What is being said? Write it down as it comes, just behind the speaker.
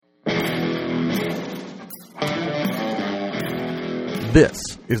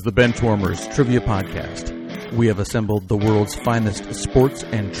This is the Benchwarmers Trivia Podcast. We have assembled the world's finest sports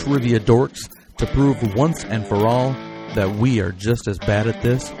and trivia dorks to prove once and for all that we are just as bad at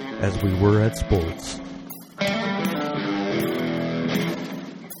this as we were at sports.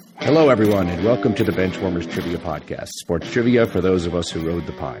 Hello, everyone, and welcome to the Benchwarmers Trivia Podcast, sports trivia for those of us who rode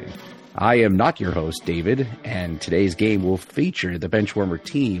the pine. I am not your host, David, and today's game will feature the Benchwarmer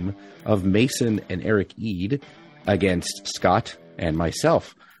team of Mason and Eric Eade against Scott and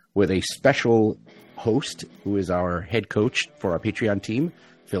myself, with a special host who is our head coach for our Patreon team,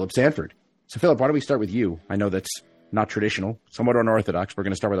 Philip Sanford. So, Philip, why don't we start with you? I know that's not traditional, somewhat unorthodox. We're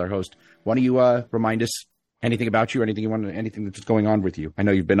going to start with our host. Why don't you remind us anything about you, anything that's going on with you? I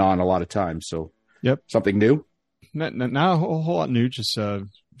know you've been on a lot of times, so something new? Not a whole lot new, just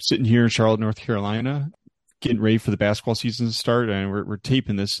sitting here in Charlotte, North Carolina, getting ready for the basketball season to start, and we're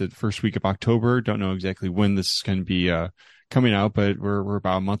taping this at the first week of October. Don't know exactly when this is going to be coming out, but we're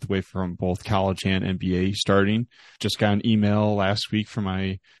about a month away from both college and NBA starting. Just got an email last week from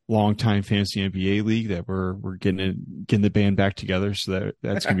my longtime fantasy NBA league that we're getting the band back together, so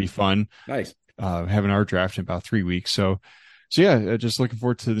that's going to be fun. Nice. Having our draft in about 3 weeks. So yeah, just looking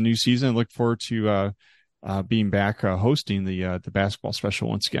forward to the new season. Look forward to being back hosting the basketball special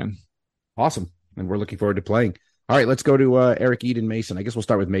once again. Awesome. And we're looking forward to playing. All right, let's go to Eric Eade and Mason. I guess we'll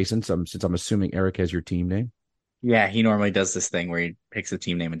start with Mason, since I'm assuming Eric has your team name. Yeah, he normally does this thing where he picks a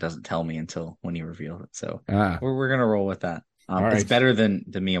team name and doesn't tell me until when he reveals it. So we're going to roll with that. Right. It's better than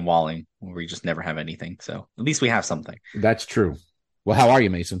me and Walling, where we just never have anything. So at least we have something. That's true. Well, how are you,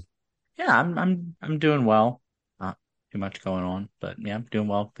 Mason? Yeah, I'm doing well. Not too much going on, but yeah, I'm doing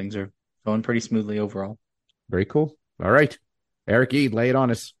well. Things are going pretty smoothly overall. Very cool. All right. Eric Eade, lay it on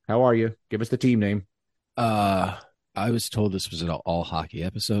us. How are you? Give us the team name. I was told this was an all hockey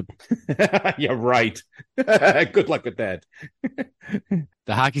episode. Yeah, right. Good luck with that.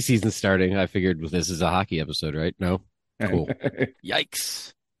 The hockey season's starting. I figured this is a hockey episode, right? No? Cool.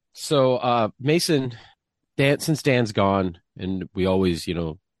 Yikes. So, Mason, since Dan's gone, and we always,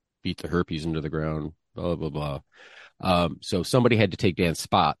 beat the herpes into the ground, blah, blah, blah. So somebody had to take Dan's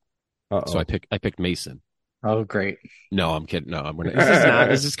spot. So I picked Mason. Oh, great. No, I'm kidding. No,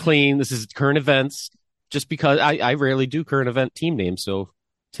 this is clean. This is current events. Just because I rarely do current event team names. So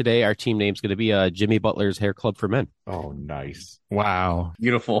today our team name is going to be Jimmy Butler's Hair Club for Men. Oh, nice. Wow.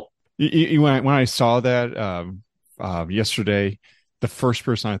 Beautiful. When I saw that yesterday, the first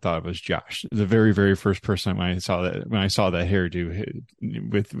person I thought of was Josh. The very, very first person when I saw that hairdo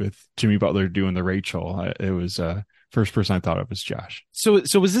with Jimmy Butler doing the Rachel, it was first person I thought of was Josh. So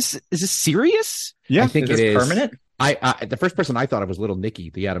is this serious? Yeah, I think it is permanent. I the first person I thought of was Little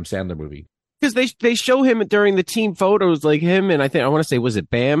Nicky, the Adam Sandler movie. Because they show him during the team photos, like him, and I want to say, was it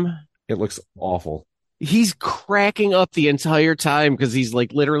Bam? It looks awful. He's cracking up the entire time because he's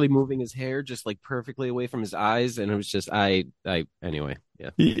like literally moving his hair just like perfectly away from his eyes, and it was just anyway,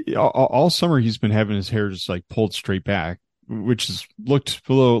 yeah. All summer he's been having his hair just like pulled straight back, which has looked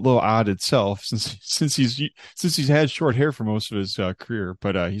a little odd itself since he's had short hair for most of his career,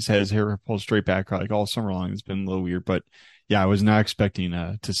 but he's had his hair pulled straight back like all summer long. It's been a little weird, but. Yeah, I was not expecting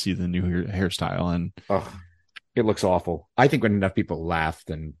to see the new hairstyle, and it looks awful. I think when enough people laugh,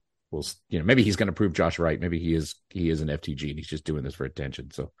 then we'll, maybe he's going to prove Josh right. Maybe he is an FTG and he's just doing this for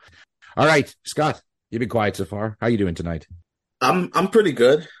attention. So, all right, Scott, you've been quiet so far. How you doing tonight? I'm pretty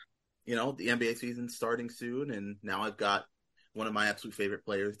good. The NBA season's starting soon, and now I've got one of my absolute favorite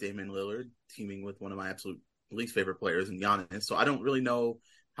players, Damian Lillard, teaming with one of my absolute least favorite players in Giannis. So I don't really know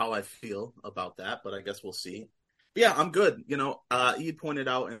how I feel about that, but I guess we'll see. Yeah, I'm good. He had pointed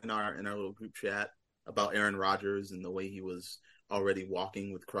out in our little group chat about Aaron Rodgers and the way he was already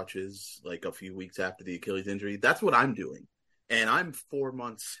walking with crutches like a few weeks after the Achilles injury. That's what I'm doing. And I'm 4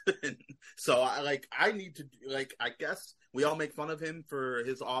 months in. So I need to, I guess we all make fun of him for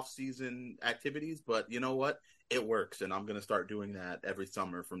his off-season activities, but you know what? It works, and I'm going to start doing that every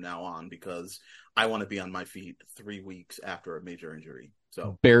summer from now on because I want to be on my feet 3 weeks after a major injury.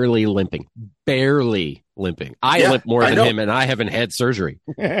 So barely limping. I limp more than him, and I haven't had surgery.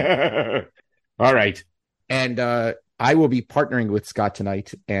 All right. And I will be partnering with Scott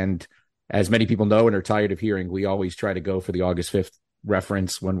tonight. And as many people know and are tired of hearing, we always try to go for the August 5th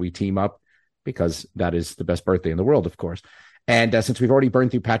reference when we team up because that is the best birthday in the world, of course. And since we've already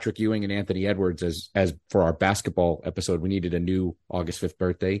burned through Patrick Ewing and Anthony Edwards as for our basketball episode, we needed a new August 5th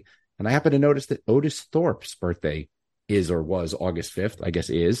birthday. And I happen to notice that Otis Thorpe's birthday is or was August 5th, I guess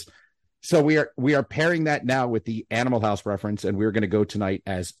is. So we are pairing that now with the Animal House reference, and we're going to go tonight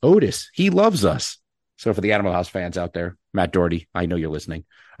as Otis. He loves us. So for the Animal House fans out there, Matt Doherty, I know you're listening.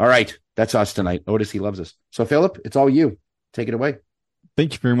 All right, that's us tonight. Otis, he loves us. So Philip, it's all you. Take it away.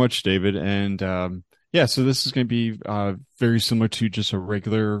 Thank you very much, David. And so this is going to be very similar to just a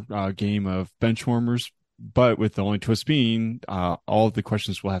regular game of Benchwarmers, but with the only twist being all of the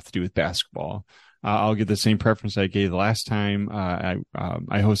questions will have to do with basketball. I'll give the same preference I gave the last time I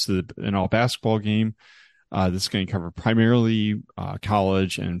hosted an all basketball game. This is going to cover primarily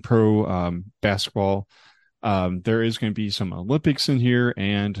college and pro basketball. There is going to be some Olympics in here,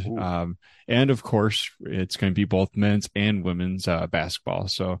 and of course, it's going to be both men's and women's basketball.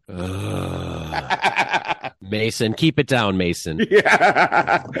 So, Mason, keep it down, Mason.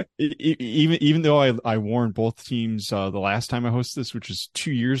 Yeah. Even though I warned both teams the last time I hosted this, which was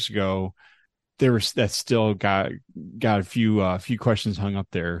 2 years ago, that still got a few questions hung up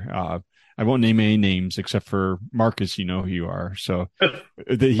there. I won't name any names except for Marcus. You know who you are. So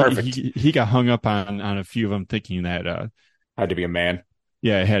he got hung up on a few of them, thinking that had to be a man.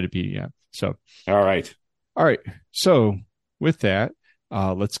 Yeah, it had to be. Yeah. So all right. So with that,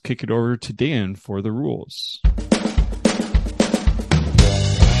 let's kick it over to Dan for the rules.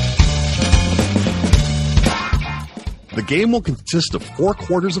 The game will consist of 4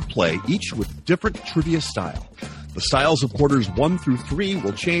 quarters of play, each with different trivia style. The styles of quarters 1 through 3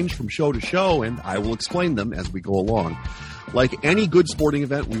 will change from show to show, and I will explain them as we go along. Like any good sporting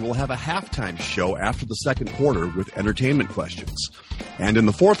event, we will have a halftime show after the second quarter with entertainment questions. And in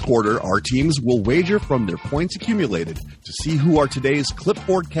the fourth quarter, our teams will wager from their points accumulated to see who are today's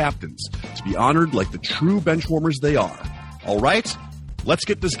clipboard captains, to be honored like the true benchwarmers they are. All right, let's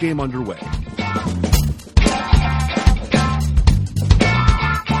get this game underway.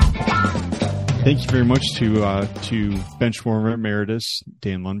 Thank you very much to Benchwarmer Emeritus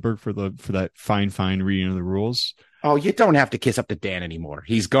Dan Lundberg for that fine reading of the rules. Oh, you don't have to kiss up to Dan anymore.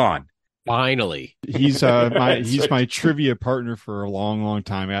 He's gone. Finally, he's my trivia partner for a long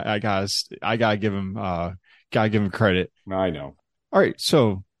time. I gotta give him credit. I know. All right,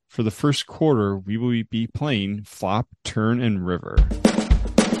 so for the first quarter, we will be playing Flop, Turn, and River.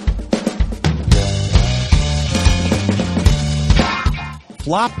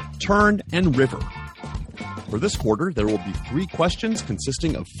 Flop, Turn, and River. For this quarter, there will be 3 questions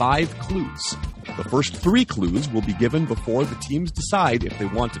consisting of 5 clues. The first 3 clues will be given before the teams decide if they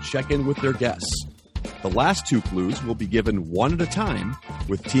want to check in with their guess. The last 2 clues will be given one at a time,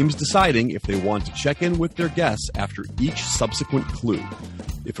 with teams deciding if they want to check in with their guess after each subsequent clue.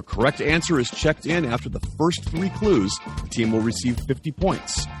 If a correct answer is checked in after the first 3 clues, the team will receive 50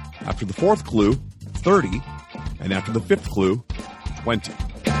 points. After the 4th clue, 30, and after the 5th clue, 20.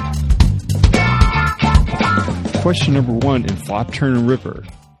 Question number 1 in Flop, Turn, and River.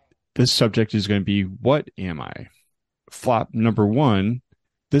 This subject is going to be, what am I? Flop number 1,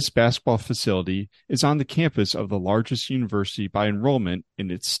 this basketball facility is on the campus of the largest university by enrollment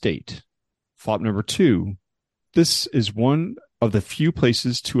in its state. Flop number 2, this is one of the few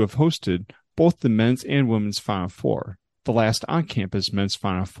places to have hosted both the men's and women's Final Four. The last on-campus men's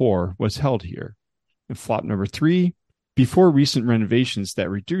Final Four was held here. And flop number 3, before recent renovations that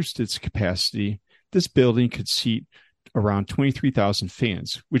reduced its capacity, this building could seat around 23,000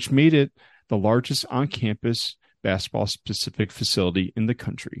 fans, which made it the largest on-campus basketball-specific facility in the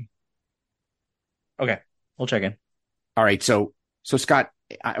country. Okay, we'll check in. All right, so Scott,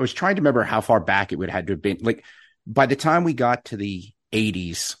 I was trying to remember how far back it would have to have been. Like, by the time we got to the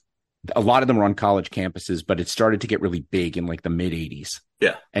 80s, a lot of them were on college campuses, but it started to get really big in like the mid-80s.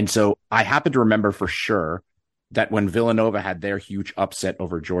 Yeah. And so I happen to remember for sure that when Villanova had their huge upset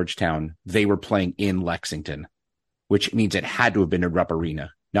over Georgetown, they were playing in Lexington, which means it had to have been a Rupp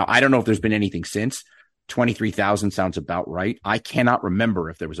Arena. Now, I don't know if there's been anything since. 23,000 sounds about right. I cannot remember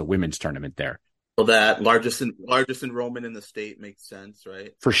if there was a women's tournament there. Well, that largest enrollment in the state makes sense,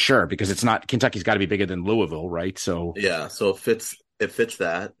 right? For sure, because it's not, Kentucky's got to be bigger than Louisville, right? So yeah, so it fits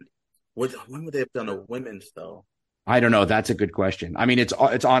that. When would they have done a women's though? I don't know. That's a good question. I mean, it's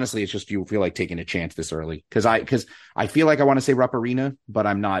honestly, it's just you feel like taking a chance this early because I feel like I want to say Rupp Arena, but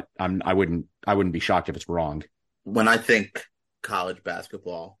I wouldn't be shocked if it's wrong. When I think college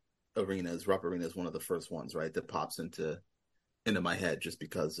basketball arenas, Rupp Arena is one of the first ones, right, that pops into my head just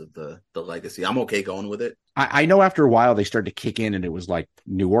because of the legacy. I'm okay going with it. I know after a while they started to kick in, and it was like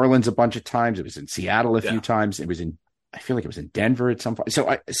New Orleans a bunch of times. It was in Seattle a few times. I feel like it was in Denver at some point.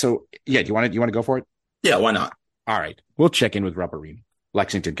 So yeah, do you want to go for it? Yeah, why not? All right. We'll check in with Rupp Arena,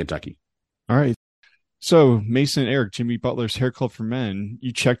 Lexington, Kentucky. All right. So, Mason and Eric, Jimmy Butler's Hair Club for Men,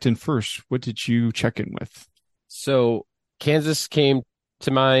 you checked in first. What did you check in with? So, Kansas came to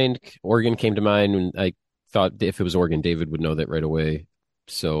mind. Oregon came to mind. And I thought if it was Oregon, David would know that right away.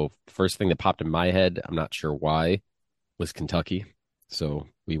 So, first thing that popped in my head, I'm not sure why, was Kentucky. So,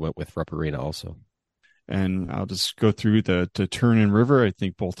 we went with Rupp Arena also. And I'll just go through the turn and river. I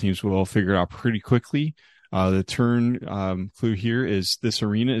think both teams will figure it out pretty quickly. The turn clue here is this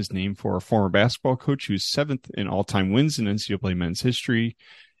arena is named for a former basketball coach who's 7th in all-time wins in NCAA men's history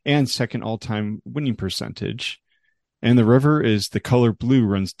and 2nd all-time winning percentage. And the river is the color blue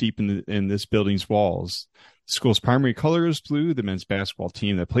runs deep in this building's walls. The school's primary color is blue. The men's basketball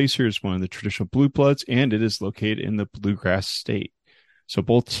team that plays here is one of the traditional Blue Bloods, and it is located in the Bluegrass State. So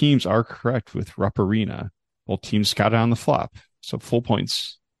both teams are correct with Rupp Arena. Both teams got it on the flop. So full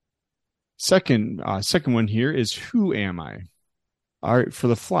points. Second one here is Who Am I? All right, for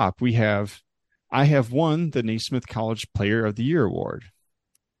the flop, I have won the Naismith College Player of the Year award.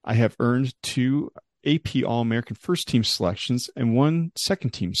 I have earned 2 AP All-American first team selections and 1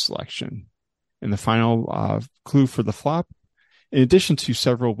 second team selection. And the final clue for the flop, in addition to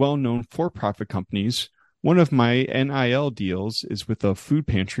several well-known for-profit companies, one of my NIL deals is with a food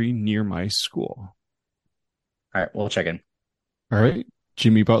pantry near my school. All right, we'll check in. All right.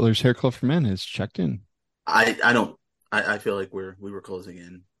 Jimmy Butler's Hair Club for Men has checked in. I feel like we were closing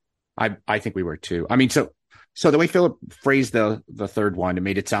in. I think we were too. I mean, so the way Philip phrased the third one, it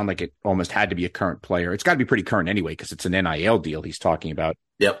made it sound like it almost had to be a current player. It's got to be pretty current anyway, because it's an NIL deal he's talking about.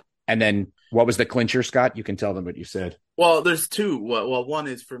 Yep. And then what was the clincher, Scott? You can tell them what you said. Well, there's 2. Well, one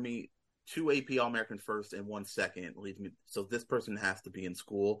is for me, 2 AP All-American first and 1 second leads me. So this person has to be in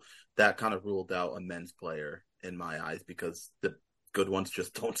school. That kind of ruled out a men's player in my eyes, because the good ones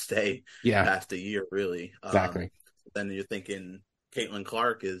just don't stay past a year, really. Exactly. Then you're thinking Caitlin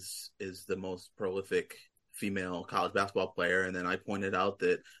Clark is the most prolific female college basketball player, and then I pointed out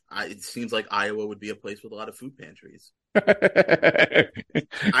that it seems like Iowa would be a place with a lot of food pantries. I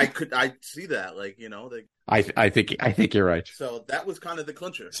see that, I think you're right. So that was kind of the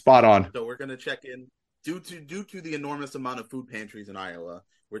clincher. Spot on. So we're gonna check in due to the enormous amount of food pantries in Iowa.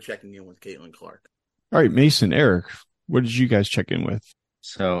 We're checking in with Caitlin Clark. All right, Mason, Eric, what did you guys check in with?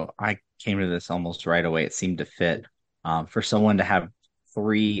 So I came to this almost right away. It seemed to fit. For someone to have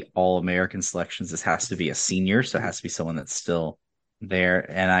 3 All-American selections, this has to be a senior, so it has to be someone that's still there.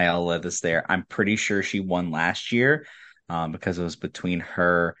 NIL led this there. I'm pretty sure she won last year because it was between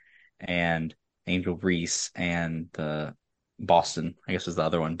her and Angel Reese and the Boston, I guess was the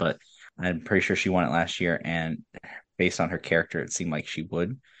other one, but I'm pretty sure she won it last year, and based on her character, it seemed like she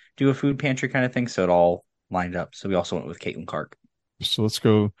would do a food pantry kind of thing, so it all lined up. So we also went with Caitlin Clark. So let's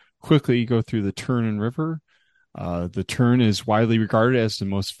go through the turn and river. The turn is widely regarded as the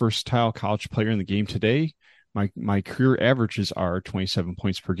most versatile college player in the game today. My career averages are 27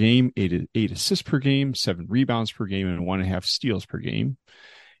 points per game, 8 assists per game, 7 rebounds per game, and 1.5 steals per game.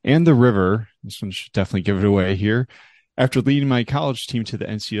 And the river, this one should definitely give it away here. After leading my college team to the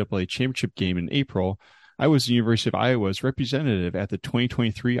NCAA championship game in April, I was the University of Iowa's representative at the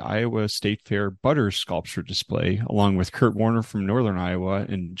 2023 Iowa State Fair Butter Sculpture Display, along with Kurt Warner from Northern Iowa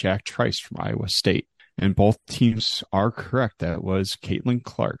and Jack Trice from Iowa State. And both teams are correct. That was Caitlin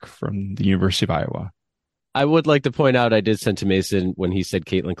Clark from the University of Iowa. I would like to point out, I did send to Mason when he said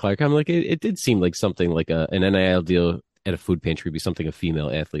Caitlin Clark. I'm like, it did seem like something like an NIL deal at a food pantry would be something a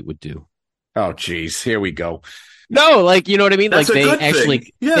female athlete would do. Oh, geez. Here we go. No, you know what I mean? That's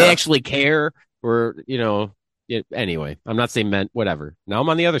like they actually care, or, anyway, I'm not saying men, whatever. Now I'm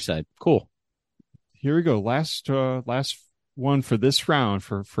on the other side. Cool. Here we go. Last one for this round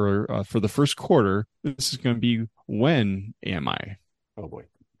for the first quarter. This is going to be When Am I? Oh boy.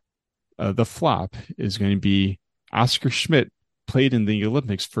 The flop is going to be Oscar Schmidt played in the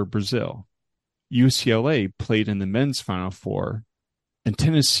Olympics for Brazil. UCLA played in the men's Final Four, and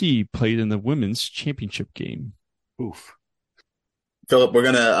Tennessee played in the women's championship game. Oof. Philip, we're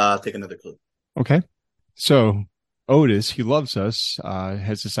gonna take another clue. Okay. So Otis, he loves us,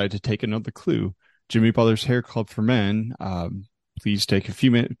 has decided to take another clue. Jimmy Butler's Hair Club for Men. Please take a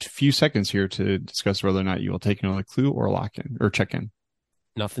few seconds here to discuss whether or not you will take another clue or lock in or check in.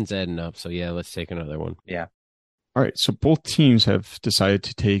 Nothing's adding up, so yeah, let's take another one. Yeah. All right. So both teams have decided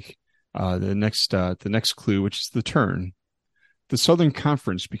to take the next clue, which is the turn. The Southern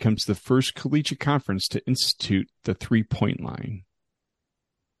Conference becomes the first collegiate conference to institute the 3-point line.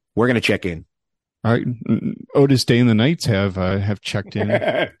 We're going to check in. All right. Otis Day and the Knights have checked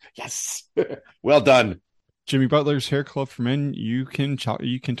in. Yes. Well done. Jimmy Butler's Hair Club for Men, you can talk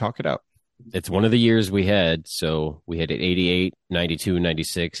it out. It's one of the years we had. So we had it 88, 92,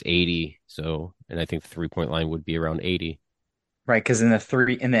 96, 80. So, and I think the 3-point line would be around 80. Right. Because in the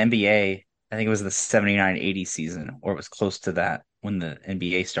NBA, I think it was the 79-80 season, or it was close to that when the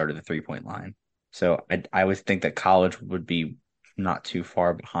NBA started the 3-point line. So I would think that college would be not too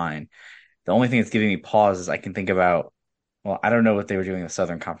far behind. The only thing that's giving me pause is I can think about well, I don't know what they were doing in the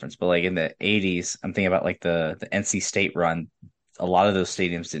Southern Conference, but like in the 80s, I'm thinking about like the NC State run. A lot of those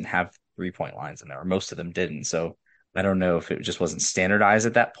stadiums didn't have 3-point lines in there, or most of them didn't. So I don't know if it just wasn't standardized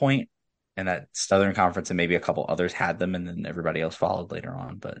at that point, and that Southern Conference and maybe a couple others had them, and then everybody else followed later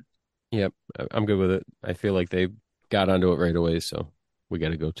on. But Yep, I'm good with it. I feel like they got onto it right away, so we got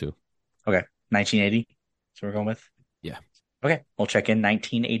to go too. okay, 1980. So we're going with. Yeah. Okay, we'll check in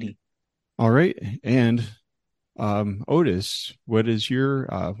 1980. All right, and Otis, what is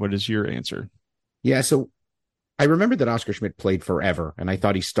your answer? Yeah, so I remember that Oscar Schmidt played forever, and I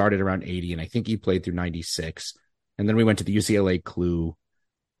thought he started around 80, and I think he played through 96. And then we went to the UCLA Clue,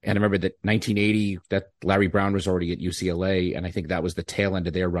 and I remember that 1980, that Larry Brown was already at UCLA, and I think that was the tail end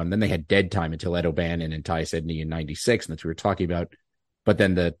of their run. Then they had dead time until Ed O'Bannon and Tyus Edney in 96, and that's what we were talking about. But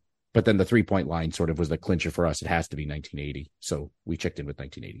then the 3-point line sort of was the clincher for us. It has to be 1980, so we checked in with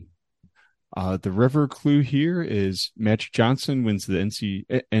 1980. The river clue here is Magic Johnson wins the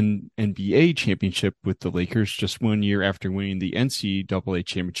NBA championship with the Lakers just 1 year after winning the NCAA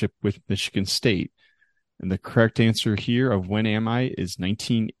championship with Michigan State. And the correct answer here of when am I is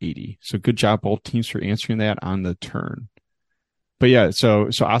 1980. So good job, both teams, for answering that on the turn. But yeah, so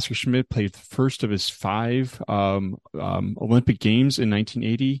Oscar Schmidt played the first of his 5 Olympic Games in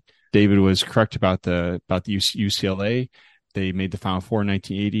 1980. David was correct about the UCLA. They made the Final Four in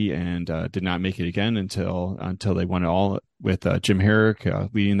 1980 and did not make it again until they won it all with Jim Herrick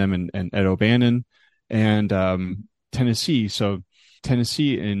leading them and Ed O'Bannon and Tennessee. So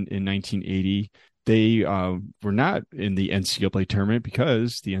Tennessee in 1980, they were not in the NCAA tournament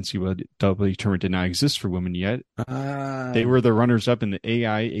because the NCAA tournament did not exist for women yet. They were the runners-up in the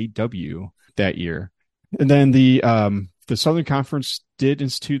AIAW that year. And then the Southern Conference did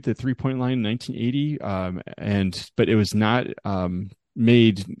institute the 3-point line in 1980, but it was not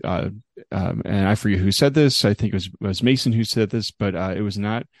made. And I forget who said this. I think it was Mason who said this, but it was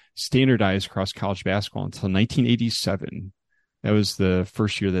not standardized across college basketball until 1987. That was the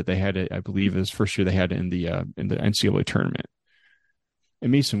first year that they had it. I believe it was the first year they had it in the NCAA tournament.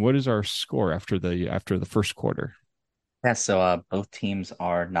 And Mason, what is our score after the first quarter? Yeah, so both teams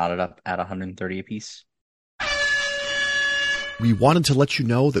are knotted up at 130 apiece. We wanted to let you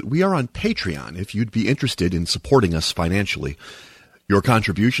know that we are on Patreon if you'd be interested in supporting us financially. Your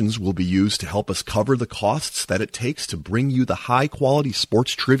contributions will be used to help us cover the costs that it takes to bring you the high-quality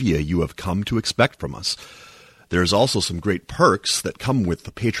sports trivia you have come to expect from us. There's also some great perks that come with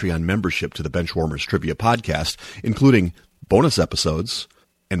the Patreon membership to the Benchwarmers Trivia Podcast, including bonus episodes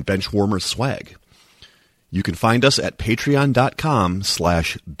and Benchwarmers swag. You can find us at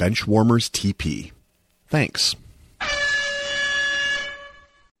patreon.com/benchwarmerstp. Thanks.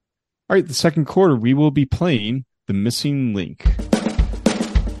 All right, the second quarter, we will be playing The Missing Link.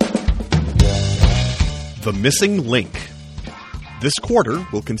 The Missing Link. This quarter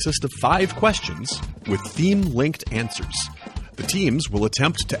will consist of 5 questions with theme-linked answers. The teams will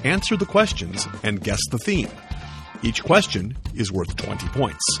attempt to answer the questions and guess the theme. Each question is worth 20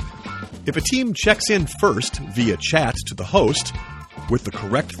 points. If a team checks in first via chat to the host with the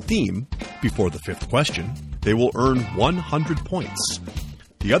correct theme before the 5th question, they will earn 100 points.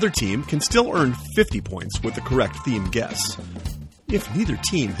 The other team can still earn 50 points with the correct theme guess. If neither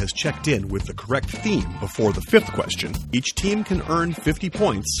team has checked in with the correct theme before the 5th question, each team can earn 50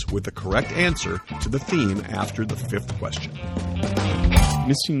 points with the correct answer to the theme after the 5th question.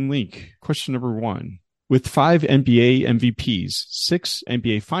 Missing link. Question number 1. With 5 NBA MVPs, 6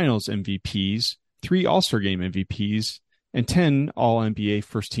 NBA Finals MVPs, 3 All-Star Game MVPs, and 10 All-NBA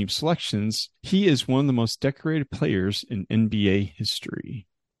first-team selections, he is one of the most decorated players in NBA history.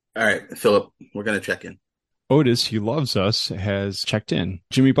 All right, Philip, we're going to check in. Otis, he loves us, has checked in.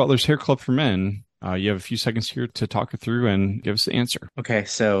 Jimmy Butler's Hair Club for Men. You have a few seconds here to talk it through and give us the answer. Okay,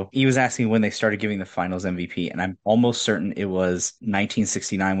 so he was asking when they started giving the Finals MVP, and I'm almost certain it was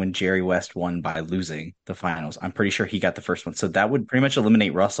 1969 when Jerry West won by losing the Finals. I'm pretty sure he got the first one, so that would pretty much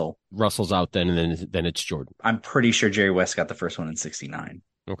eliminate Russell. Russell's out then, and then it's Jordan. I'm pretty sure Jerry West got the first one in 69.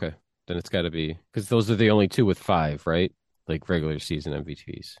 Okay, then it's got to be, because those are the only 2 with 5, right? Like regular season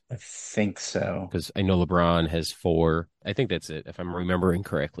MVPs. I think so. Because I know LeBron has 4. I think that's it, if I'm remembering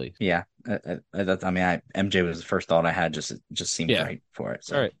correctly. Yeah. MJ was the first thought I had. Just seemed right for it.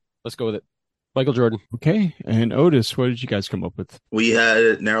 So. All right, let's go with it. Michael Jordan. Okay. And Otis, what did you guys come up with? We had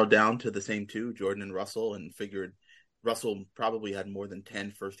it narrowed down to the same 2, Jordan and Russell, and figured Russell probably had more than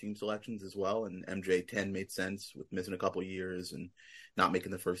 10 first-team selections as well, and MJ 10 made sense with missing a couple years and not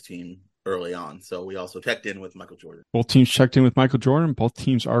making the first team early on. So we also checked in with Michael Jordan. Both teams checked in with Michael Jordan. Both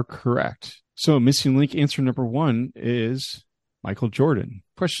teams are correct. So missing link answer number 1 is Michael Jordan.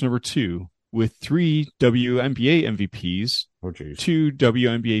 Question number 2. with 3 WNBA MVPs, Oh, geez. 2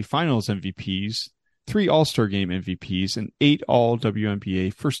 WNBA Finals MVPs, 3 All-Star Game MVPs, and 8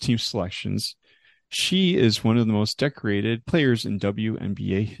 All-WNBA first-team selections. She is one of the most decorated players in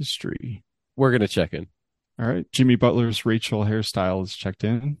WNBA history. We're going to check in. All right. Jimmy Butler's Rachel hairstyle is checked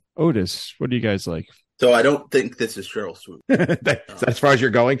in. Otis, what do you guys like? So I don't think this is Cheryl Swoop. As far as you're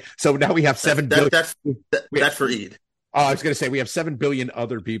going. So now we have 7 billion. That's for Eid. Oh, I was going to say we have 7 billion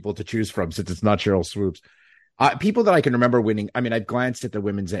other people to choose from since it's not Cheryl Swoops. People that I can remember winning. I mean, I've glanced at the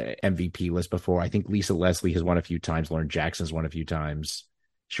women's MVP list before. I think Lisa Leslie has won a few times. Lauren Jackson's won a few times.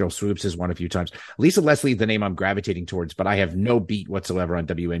 Cheryl Swoops has won a few times. Lisa Leslie, the name I'm gravitating towards, but I have no beat whatsoever on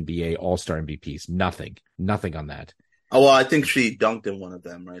WNBA All-Star MVPs. Nothing on that. Oh, well, I think she dunked in one of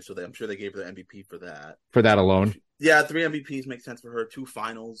them, right? So I'm sure they gave her the MVP for that. For that alone? Yeah, 3 MVPs make sense for her. 2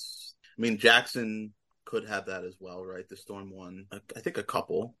 finals. I mean, Jackson could have that as well, right? The Storm won, I think, a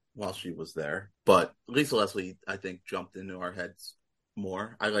couple while she was there. But Lisa Leslie, I think, jumped into our heads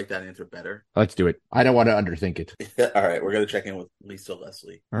more. I like that answer better. Let's do it. I don't want to underthink it. All right, we're going to check in with Lisa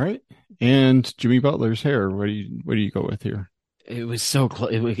Leslie. All right. And Jimmy Butler's hair. What do you go with here? It was so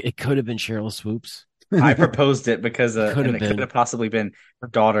close. It could have been Cheryl Swoops. I proposed it because it Could could have possibly been her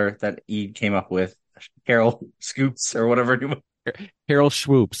daughter that Eve came up with, Carol Scoops or whatever. Carol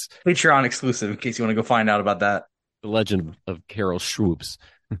Swoops. Patreon exclusive in case you want to go find out about that. The legend of Carol Swoops.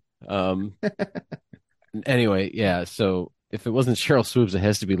 Anyway, yeah. So if it wasn't Cheryl Swoops, it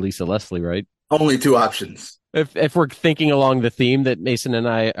has to be Lisa Leslie, right? Only 2 options. If we're thinking along the theme that Mason and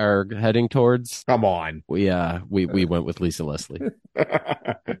I are heading towards, Come on. we went with Lisa Leslie.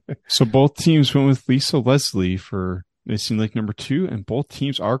 So both teams went with Lisa Leslie for Missing Link number 2, and both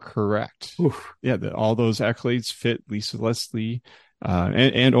teams are correct. Oof. Yeah, all those accolades fit Lisa Leslie,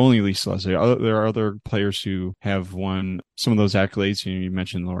 and only Lisa Leslie. There are other players who have won some of those accolades. You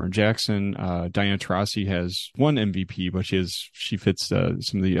mentioned Lauren Jackson. Diana Taurasi has one MVP, but she fits some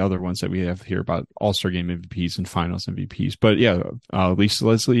of the other ones that we have here about All-Star Game MVPs and Finals MVPs. But yeah, Lisa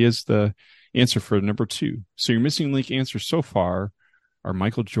Leslie is the answer for number 2. So your Missing Link answers so far are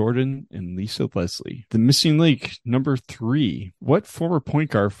Michael Jordan and Lisa Leslie. The Missing Link number 3. What former point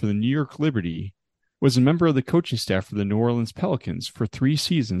guard for the New York Liberty was a member of the coaching staff for the New Orleans Pelicans for 3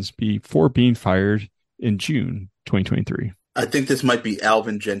 seasons before being fired in June 2023? I think this might be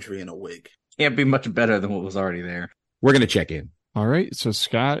Alvin Gentry in a wig. Can't be much better than what was already there. We're going to check in. All right, so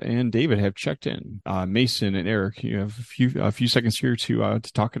Scott and David have checked in. Mason and Eric, you have a few seconds here to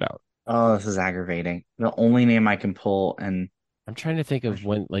talk it out. Oh, this is aggravating. The only name I can pull, and I'm trying to think of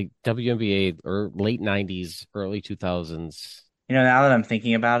when, like, WNBA or late 90s, early 2000s. now that I'm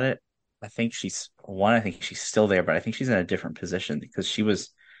thinking about it, I think she's still there, but I think she's in a different position because she was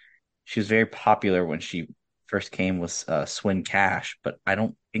very popular when she first came with Swin Cash, but I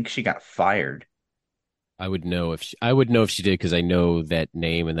don't think she got fired. I would know if she did, because I know that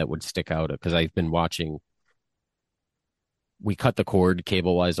name and that would stick out, because I've been watching. We cut the cord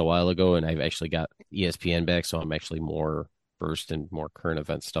cable wise a while ago, and I've actually got ESPN back, so I'm actually more versed in more current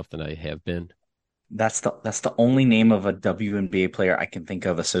event stuff than I have been. That's the only name of a WNBA player I can think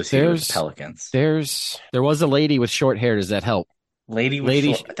of associated with the Pelicans. There was a lady with short hair. Does that help?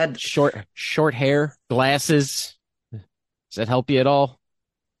 Short hair, glasses. Does that help you at all?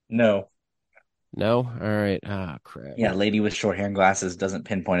 No. All right. Ah, crap. Yeah, lady with short hair and glasses doesn't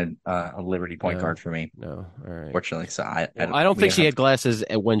pinpoint a Liberty point guard for me. No. All right. Fortunately, so I don't think she had glasses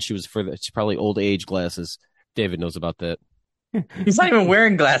when she was it's probably old age glasses. David knows about that. He's not even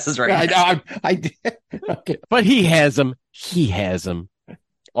wearing glasses right now. I did. Okay. But he has them. He has them.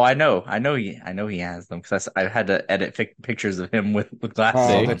 Oh, I know he has them because I've had to edit pictures of him with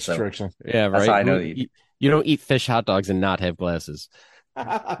glasses. Oh, on, that's so. true. Yeah, right. That's how I know you don't eat fish hot dogs and not have glasses.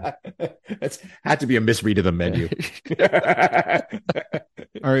 That's had to be a misread of the menu.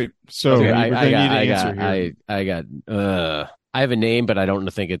 All right, so Okay, I have a name, but I don't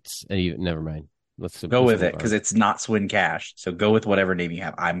think it's. Never mind. Let's go with it because it's not Swin Cash. So go with whatever name you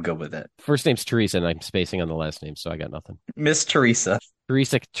have. I'm good with it. First name's Teresa, and I'm spacing on the last name, so I got nothing. Miss Teresa.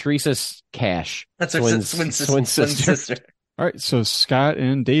 Teresa's Cash. That's her Swin sister. All right, so Scott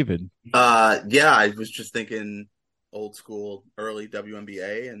and David. Yeah, I was just thinking old school, early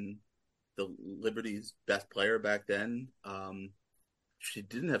WNBA, and the Liberty's best player back then. She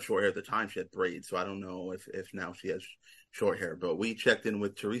didn't have short hair at the time; she had braids. So I don't know if now she has short hair. But we checked in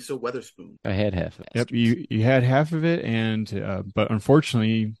with Teresa Weatherspoon. I had half of it. Yep, you had half of it, and but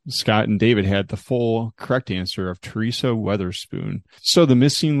unfortunately, Scott and David had the full correct answer of Teresa Weatherspoon. So the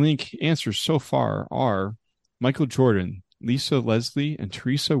missing link answers so far are Michael Jordan, Lisa Leslie, and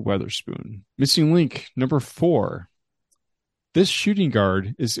Teresa Weatherspoon. Missing link number 4. This shooting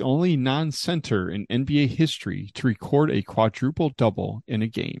guard is the only non-center in NBA history to record a quadruple double in a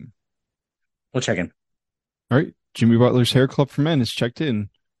game. We'll check in. All right. Jimmy Butler's Hair Club for Men is checked in.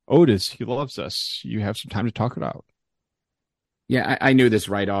 Otis, he loves us. You have some time to talk it out. Yeah, I knew this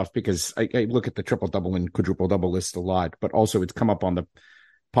right off because I look at the triple-double and quadruple-double list a lot, but also it's come up on the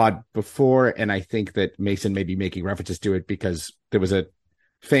pod before, and I think that Mason may be making references to it because there was a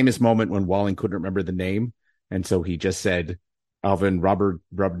famous moment when Walling couldn't remember the name, and so he just said Alvin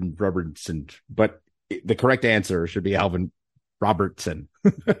Robertson, but the correct answer should be Alvin Robertson.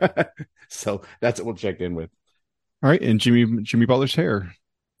 So that's what we'll check in with. All right, and Jimmy Butler's Hair.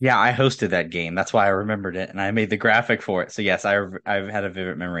 Yeah, I hosted that game. That's why I remembered it, and I made the graphic for it. So yes, I've had a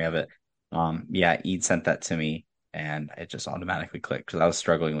vivid memory of it. Yeah, Eid sent that to me, and it just automatically clicked because I was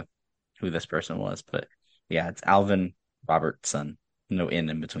struggling with who this person was. But yeah, it's Alvin Robertson, no N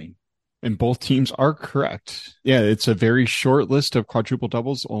in between. And both teams are correct. Yeah, it's a very short list of quadruple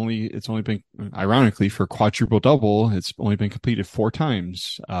doubles. It's only been, ironically, for quadruple double, it's only been completed 4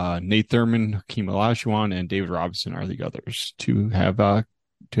 times. Nate Thurman, Hakeem Olajuwon, and David Robinson are the others to have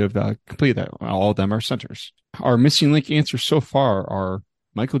completed that. All of them are centers. Our missing link answers so far are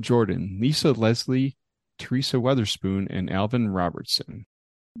Michael Jordan, Lisa Leslie, Teresa Weatherspoon, and Alvin Robertson.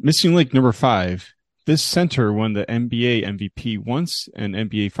 Missing link number 5. This center won the NBA MVP once and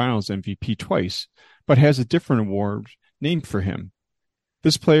NBA Finals MVP twice, but has a different award named for him.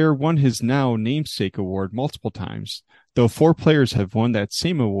 This player won his now namesake award multiple times, though 4 players have won that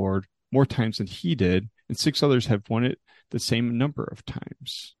same award more times than he did, and 6 others have won it the same number of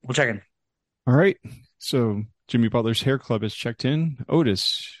times. We'll check in. All right. So Jimmy Butler's Hair Club is checked in.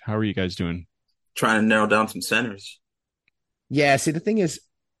 Otis, how are you guys doing? Trying to narrow down some centers. Yeah, see, the thing is,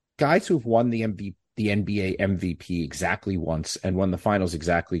 guys who've won the NBA MVP exactly once and won the finals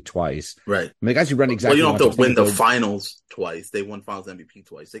exactly twice. Right. I mean, the guys who run exactly well, you don't once, have to win the finals twice. They won finals MVP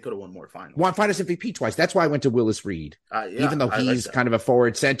twice. They could have won more finals. Won finals MVP twice. That's why I went to Willis Reed. Yeah, even though he's kind of a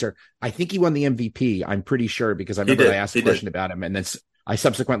forward center. I think he won the MVP. I'm pretty sure because I remember I asked a question about him and then I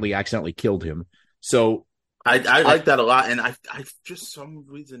subsequently accidentally killed him. So I like that a lot. And I just some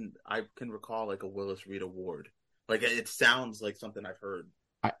reason I can recall like a Willis Reed award. Like it sounds like something I've heard.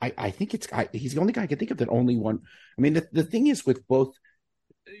 I think he's the only guy I can think of that only won. I mean, the thing is with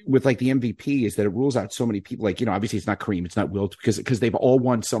like the MVP is that it rules out so many people. Like, you know, obviously it's not Kareem, it's not Wilt because they've all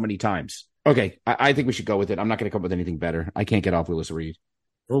won so many times. Okay, I think we should go with it. I'm not going to come up with anything better. I can't get off Willis Reed.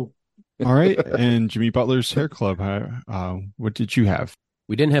 Oh, all right. And Jimmy Butler's Hair Club. What did you have?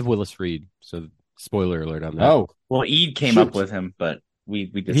 We didn't have Willis Reed, so spoiler alert on that. Oh, well, Eid came up with him, but we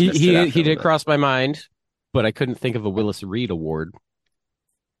dismissed he did cross my mind, but I couldn't think of a Willis Reed award.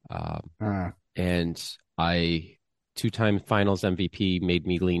 And 2-time finals MVP made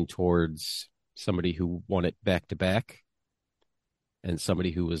me lean towards somebody who won it back to back and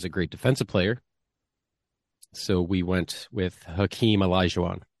somebody who was a great defensive player. So we went with Hakeem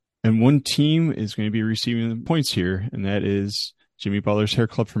Olajuwon. And one team is going to be receiving the points here, and that is Jimmy Butler's Hair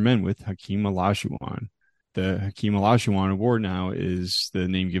Club for Men with Hakeem Olajuwon. The Hakeem Olajuwon Award now is the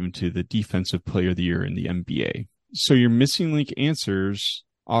name given to the Defensive Player of the Year in the NBA. So your missing link answers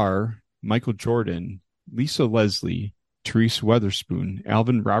are Michael Jordan, Lisa Leslie, Teresa Weatherspoon,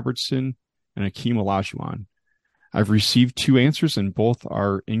 Alvin Robertson, and Hakeem Olajuwon. I've received 2 answers and both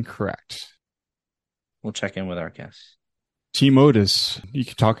are incorrect. We'll check in with our guests. Team Otis, you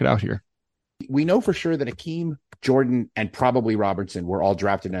can talk it out here. We know for sure that Hakeem, Jordan, and probably Robertson were all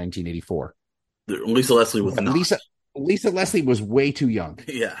drafted in 1984. Lisa Leslie was not. Lisa Leslie was way too young.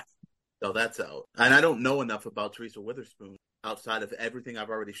 Yeah. So that's out. And I don't know enough about Teresa Witherspoon outside of everything I've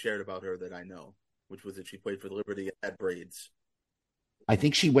already shared about her that I know, which was that she played for the Liberty at Braids. I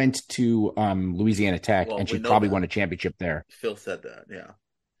think she went to Louisiana Tech, and she probably won a championship there. Phil said that, yeah.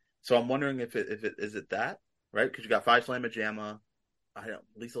 So I'm wondering if it is it that, right? Because you got 5 Slamma Jamma.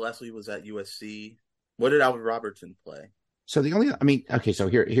 Lisa Leslie was at USC. What did Alvin Robertson play? So so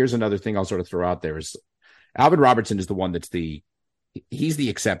here's another thing I'll sort of throw out there is Alvin Robertson is the one he's the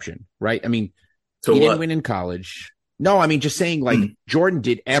exception, right? I mean, he didn't win in college. No, I mean, just saying, like, Jordan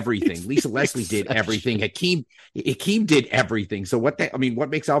did everything. Lisa Leslie did everything. Hakeem did everything. So what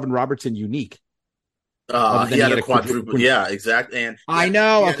makes Alvin Robertson unique? He had a quadruple. Yeah, exactly. And I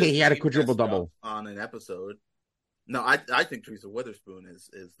know. He had a quadruple double on an episode. No, I think Teresa Witherspoon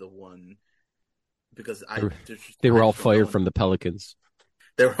is the one because they were all fired from the Pelicans.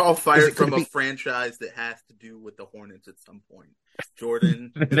 They were all fired from a franchise that has to do with the Hornets at some point.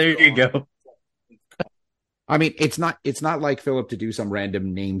 Jordan. There you go. I mean, it's not like Philip to do some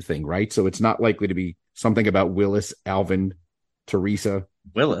random name thing, right? So it's not likely to be something about Willis, Alvin, Teresa.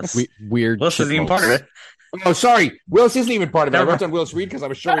 Willis. Weird. Willis isn't even part of it. Oh, sorry. Willis isn't even part of it. I wrote down Willis Reed because I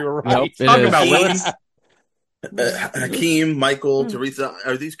was sure we were right. Nope, it Talking is. about Willis. Hakeem, Michael, Teresa.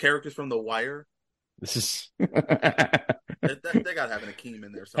 Are these characters from The Wire? This is They got to have an Hakeem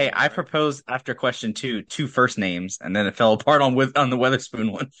in there somewhere. Hey, I proposed after question 2 first names, and then it fell apart on the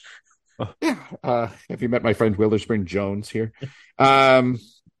Weatherspoon one. Yeah. Have you met my friend Witherspoon Jones here?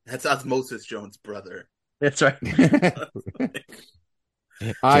 That's Osmosis Jones' brother. That's right.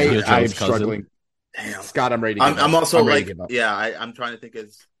 I'm struggling. Damn. Scott, I'm ready to I'm also I'm ready to like, give up. yeah, I'm trying to think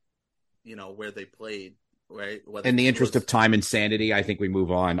as, where they played, right? Whether In the interest was- of time and sanity, I think we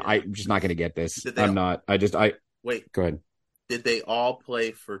move on. I'm just not going to get this. Did they- I'm not. Wait, Go ahead. did they all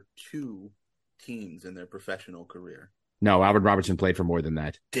play for 2 teams in their professional career? No, Alvin Robertson played for more than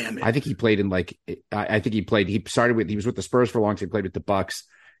that. Damn it. I think he played in he was with the Spurs for a long time, he played with the Bucks,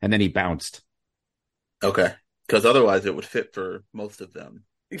 and then he bounced. Okay. Because otherwise it would fit for most of them.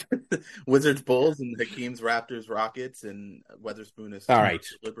 Wizards, Bulls, and Hakeem's Raptors, Rockets, and Weatherspoon is All right.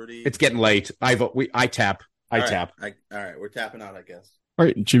 Liberty. It's getting late. I vote. I tap. I tap. All right, we're tapping out, I guess. All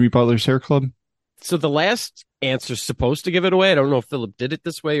right, Jimmy Butler's Hair Club. So the last answer's supposed to give it away. I don't know if Philip did it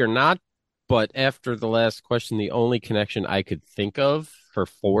this way or not, but after the last question, the only connection I could think of for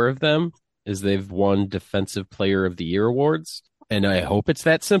 4 of them is they've won Defensive Player of the Year awards, and I hope it's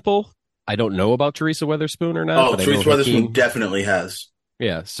that simple. I don't know about Teresa Weatherspoon or not. Oh, but Teresa I know Weatherspoon Hakeem. definitely has.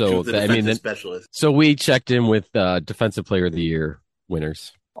 Yeah, She so was the I defensive mean, specialist. so we checked in with Defensive Player of the Year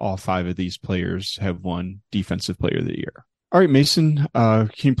winners. All 5 of these players have won Defensive Player of the Year. All right, Mason, can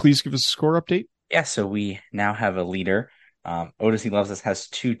you please give us a score update? Yeah, so we now have a leader. Odyssey Loves Us has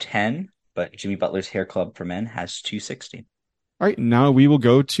 210, but Jimmy Butler's Hair Club for Men has 260. All right, now we will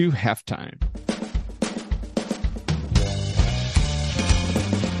go to halftime.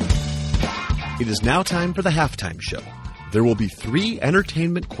 It is now time for the halftime show. There will be 3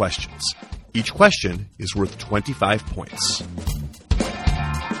 entertainment questions. Each question is worth 25 points.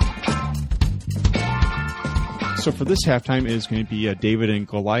 So for this halftime, it is going to be a David and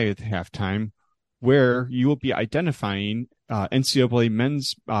Goliath halftime, where you will be identifying NCAA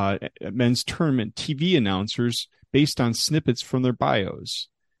men's tournament TV announcers based on snippets from their bios.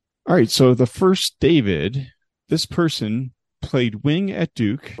 All right, so the first David, this person played wing at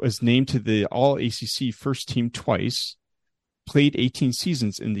Duke, was named to the All-ACC first team twice, played 18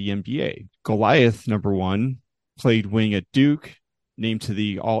 seasons in the NBA. Goliath, number 1, played wing at Duke, named to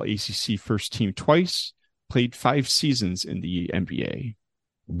the All-ACC first team twice, played 5 seasons in the NBA.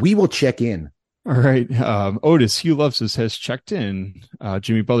 We will check in. All right. Otis, He Loves Us, has checked in.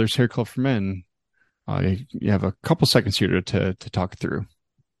 Jimmy Butler's Hair Club for Men. You have a couple seconds here to talk through.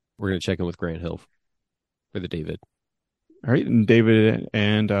 We're going to check in with Grant Hill for the David. All right. And David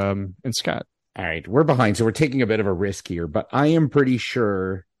and Scott. All right, we're behind, so we're taking a bit of a risk here, but I am pretty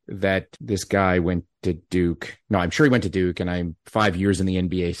sure that this guy went to Duke. No, I'm sure he went to Duke, and I'm 5 years in the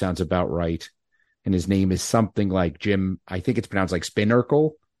NBA sounds about right. And his name is something like Jim. I think it's pronounced like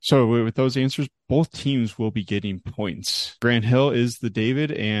Urkel. So with those answers, both teams will be getting points. Grant Hill is the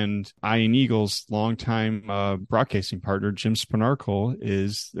David, and Iron Eagle's longtime broadcasting partner, Jim Spinarkel,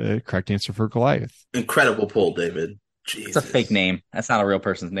 is the correct answer for Goliath. Incredible pull, David. Jesus. It's a fake name. That's not a real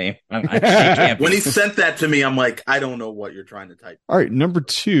person's name. It can't be. When he sent that to me, I'm like, I don't know what you're trying to type. All right, number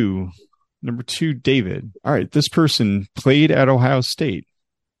two, David. All right, this person played at Ohio State,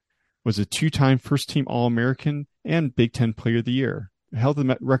 was a 2-time first-team All-American and Big Ten Player of the Year. Held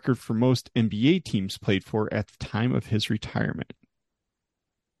the record for most NBA teams played for at the time of his retirement.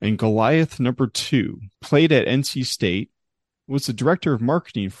 And Goliath, number 2, played at NC State, was the director of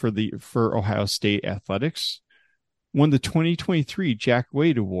marketing for Ohio State Athletics, won the 2023 Jack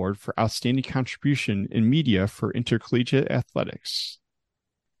Wade Award for Outstanding Contribution in Media for Intercollegiate Athletics.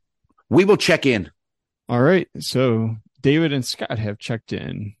 We will check in. All right, so David and Scott have checked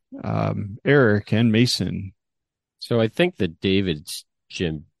in. Eric and Mason. So I think that David's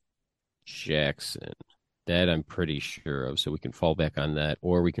Jim Jackson. That I'm pretty sure of, so we can fall back on that,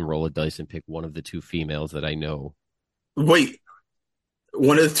 or we can roll a dice and pick one of the 2 females that I know. Wait,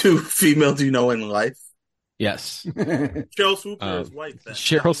 one of the 2 females you know in life? Yes. Cheryl Swoop or his wife? Then.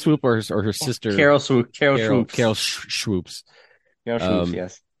 Cheryl Swoop or her sister. Carol Swoops. Carol Swoops, Swoops.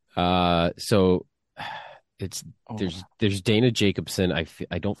 yes. So there's Dana Jacobson. I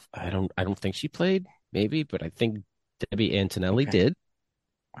don't think she played, maybe, but I think Debbie Antonelli did.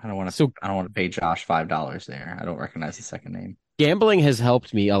 I don't want to pay Josh $5 there. I don't recognize the second name. Gambling has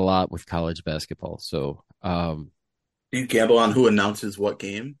helped me a lot with college basketball. So you gamble on who announces what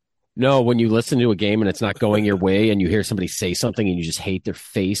game? No, when you listen to a game and it's not going your way and you hear somebody say something and you just hate their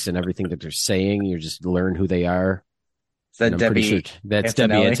face and everything that they're saying, you just learn who they are. Is that Debbie? Sure that's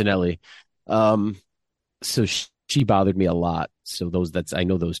Debbie Antonelli. So she bothered me a lot. So I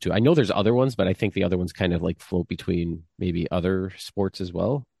know those two. I know there's other ones, but I think the other ones kind of like float between maybe other sports as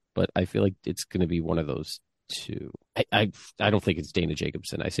well. But I feel like it's going to be one of those two. I don't think it's Dana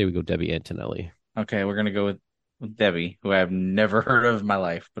Jacobson. I say we go Debbie Antonelli. Okay, we're gonna go with Debbie, who I've never heard of in my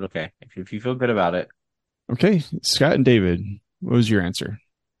life. But okay, if you feel good about it. Okay, Scott and David, what was your answer?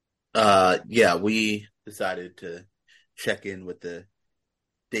 Yeah, we decided to check in with the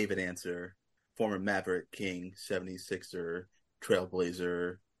David answer, former Maverick, King, 76er,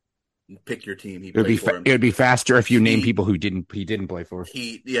 Trailblazer. Pick your team. He played for him. It would be faster if you name people he didn't play for.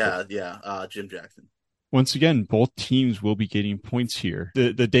 Jim Jackson. Once again, both teams will be getting points here.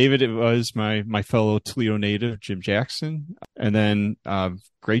 The David, it was my fellow Toledo native, Jim Jackson. And then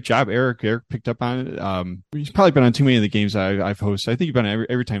great job, Eric. Eric picked up on it. He's probably been on too many of the games I've hosted. I think you've been on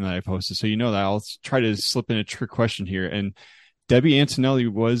every time that I've hosted. So you know that I'll try to slip in a trick question here. And Debbie Antonelli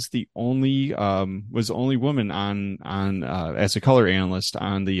was the only woman on as a color analyst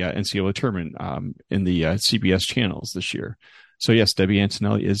on the NCAA tournament in the CBS channels this year. So yes, Debbie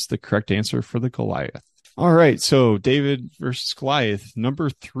Antonelli is the correct answer for the Goliath. All right, so David versus Goliath, number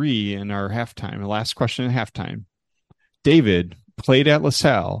 3 in our halftime. The last question at halftime. David played at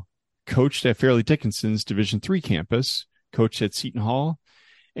LaSalle, coached at Fairleigh Dickinson's Division III campus, coached at Seton Hall,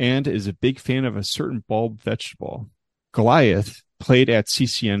 and is a big fan of a certain bulb vegetable. Goliath played at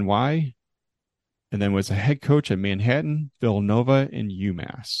CCNY, and then was a head coach at Manhattan, Villanova, and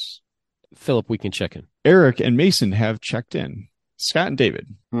UMass. Philip, we can check in. Eric and Mason have checked in. Scott and David.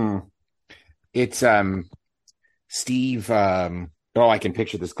 It's Steve. I can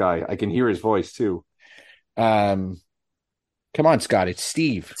picture this guy. I can hear his voice too. Come on, Scott. It's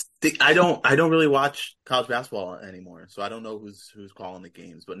Steve. I don't really watch college basketball anymore, so I don't know who's calling the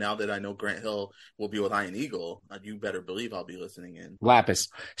games. But now that I know Grant Hill will be with Iron Eagle, you better believe I'll be listening in. Lapis.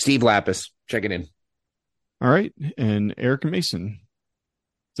 Steve Lapis. Check it in. All right. And Eric and Mason.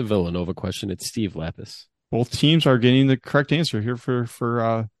 It's a Villanova question. It's Steve Lapis. Both teams are getting the correct answer here for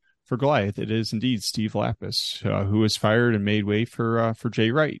Goliath. It is indeed Steve Lapis, who was fired and made way for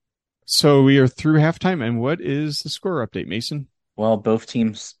Jay Wright. So we are through halftime. And what is the score update, Mason? Well, both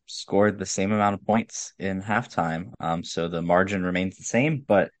teams scored the same amount of points in halftime. So the margin remains the same,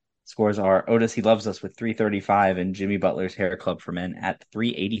 but scores are Otis He Loves Us with 335 and Jimmy Butler's Hair Club for Men at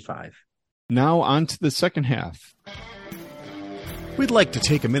 385. Now on to the second half. We'd like to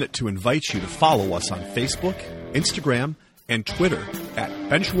take a minute to invite you to follow us on Facebook, Instagram, and Twitter at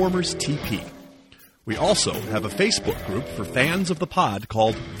BenchwarmersTP. We also have a Facebook group for fans of the pod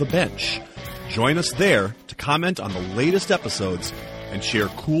called The Bench. Join us there to comment on the latest episodes and share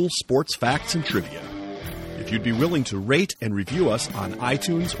cool sports facts and trivia. If you'd be willing to rate and review us on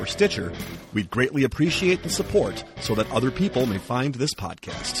iTunes or Stitcher, we'd greatly appreciate the support so that other people may find this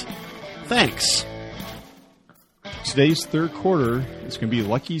podcast. Thanks. Today's third quarter is going to be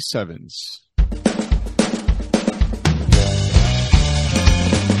Lucky Sevens.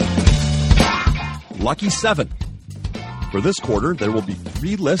 Lucky 7. For this quarter, there will be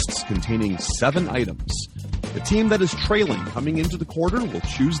 3 lists containing 7 items. The team that is trailing coming into the quarter will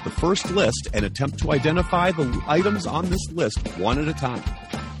choose the first list and attempt to identify the items on this list one at a time.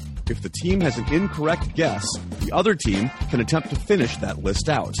 If the team has an incorrect guess, the other team can attempt to finish that list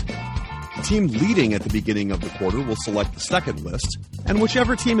out. The team leading at the beginning of the quarter will select the second list, and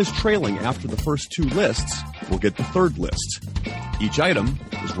whichever team is trailing after the first 2 lists will get the third list. Each item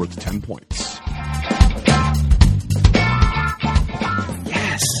is worth 10 points.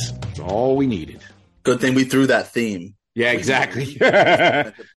 Yes. That's all we needed. Good thing we threw that theme. Yeah, exactly.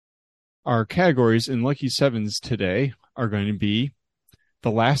 Our categories in Lucky Sevens today are going to be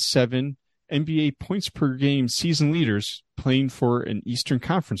the last 7 NBA points per game season leaders playing for an Eastern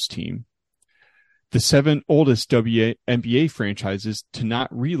Conference team, the 7 oldest WNBA franchises to not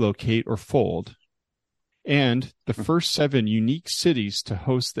relocate or fold, and the first 7 unique cities to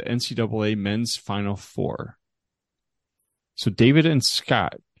host the NCAA Men's Final Four. So David and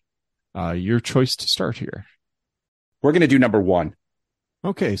Scott, your choice to start here. We're going to do number 1.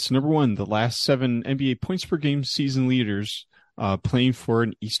 Okay, so number 1, the last 7 NBA points per game season leaders playing for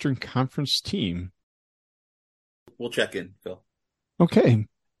an Eastern Conference team. We'll check in, Phil. Okay.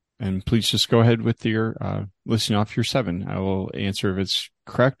 And please just go ahead with your listing off your 7. I will answer if it's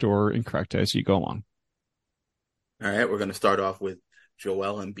correct or incorrect as you go along. All right, we're going to start off with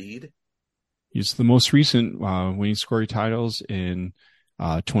Joel Embiid. He's the most recent winning scoring titles in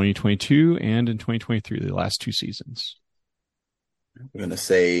 2022 and in 2023, the last 2 seasons. We're going to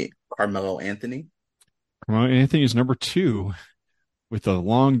say Carmelo Anthony. Carmelo Anthony is number 2 with a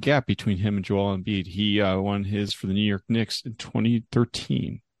long gap between him and Joel Embiid. He won his for the New York Knicks in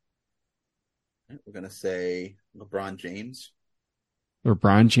 2013. We're going to say LeBron James.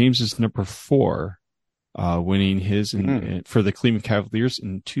 LeBron James is number 4, winning his for the Cleveland Cavaliers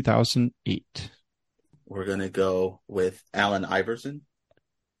in 2008. We're going to go with Allen Iverson.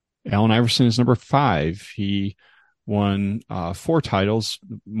 Allen Iverson is number 5. He won 4 titles,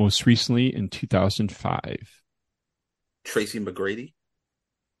 most recently in 2005. Tracy McGrady.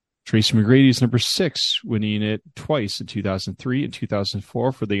 Tracy McGrady is number 6, winning it twice in 2003 and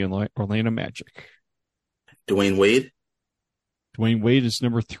 2004 for the Orlando Magic. Dwayne Wade. Dwayne Wade is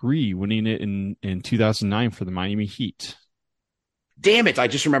number 3, winning it in 2009 for the Miami Heat. Damn it. I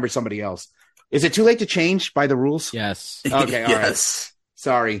just remembered somebody else. Is it too late to change by the rules? Yes. Okay. All Yes. right.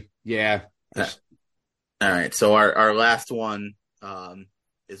 Sorry. Yeah. All right. So our last one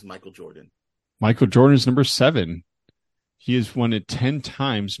is Michael Jordan. Michael Jordan is number 7. He has won it 10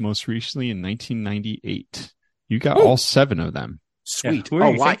 times, most recently in 1998. You got all 7 of them. Sweet.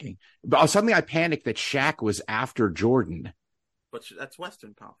 Yeah, why? But suddenly I panicked that Shaq was after Jordan. But that's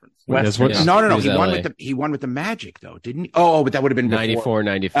Western Conference. Western. Yeah. No. He was He won with the Magic, though, didn't he? Oh, but that would have been before. 94,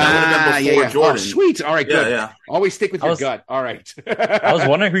 95. That would have been before Jordan. Oh, sweet. All right, good. Yeah. Always stick with your gut. All right. I was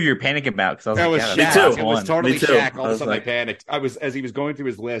wondering who you're panicking about because I was That like, was yeah, Shaq. that's too. It was one. totally Me too. Shaq. All I of a was sudden, like- I panicked. As he was going through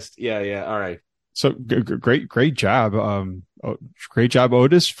his list. Yeah. All right. So great job. Great job,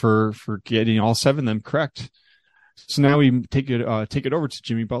 Otis, for getting all 7 of them correct. So now we take it over to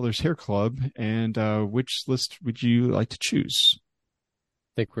Jimmy Butler's Hair Club. And which list would you like to choose?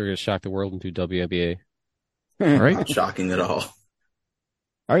 I think we're going to shock the world and do WNBA. All right. Not shocking at all.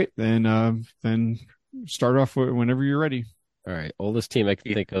 All right. Then start off whenever you're ready. All right. Oldest team I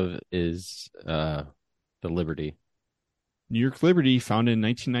can think of is the Liberty. New York Liberty, founded in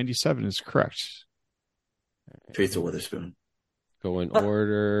 1997, is correct. Teresa Witherspoon. Go in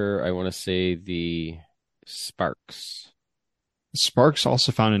order. I want to say the Sparks. Sparks,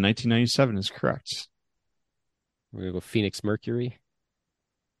 also founded in 1997, is correct. We're going to go Phoenix Mercury.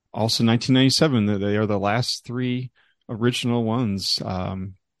 Also 1997, they are the last 3 original ones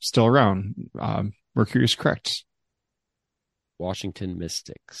still around. Mercury is correct. Washington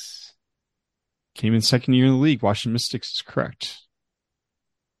Mystics. Came in second year in the league. Washington Mystics is correct.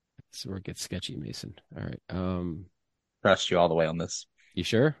 That's where it gets sketchy, Mason. All right. Trust you all the way on this. You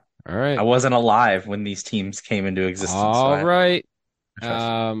sure? All right. I wasn't alive when these teams came into existence. All right. I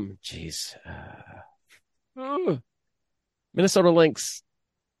trust Jeez. Minnesota Lynx.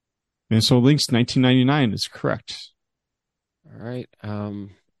 Minnesota Lynx, 1999 is correct. All right.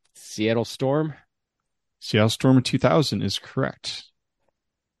 Seattle Storm. Seattle Storm in 2000 is correct.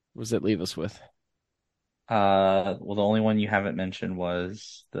 What does that leave us with? Well, the only one you haven't mentioned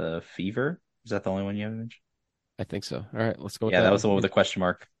was the Fever. Is that the only one you haven't mentioned? I think so. All right, let's go with Yeah, that. that was the one with the question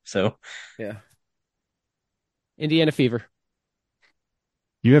mark. So, Yeah. Indiana Fever.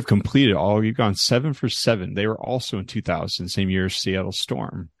 You have completed all. You've gone 7 for 7. They were also in 2000, same year as Seattle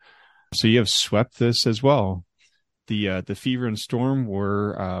Storm. So you have swept this as well. The Fever and Storm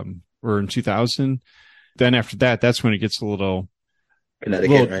were in 2000. Then after that, that's when it gets a little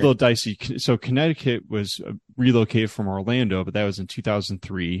Connecticut, dicey. So Connecticut was relocated from Orlando, but that was in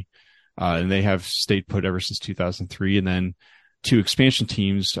 2003. And they have stayed put ever since 2003. And then 2 expansion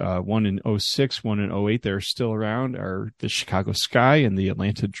teams, one in 06, one in 08, they're still around, are the Chicago Sky and the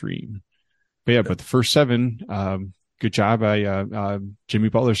Atlanta Dream. But the first 7, good job by Jimmy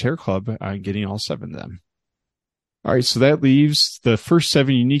Butler's Hair Club getting all 7 of them. All right, so that leaves the first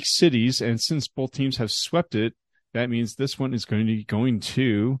 7 unique cities. And since both teams have swept it, that means this one is going to be going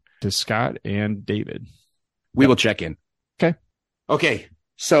to Scott and David. We will check in. Okay.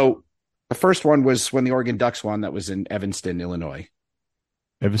 So the first one was when the Oregon Ducks won. That was in Evanston, Illinois.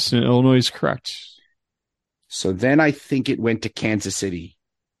 Evanston, Illinois is correct. So then I think it went to Kansas City.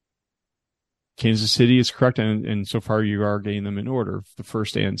 Kansas City is correct. And so far you are getting them in order, the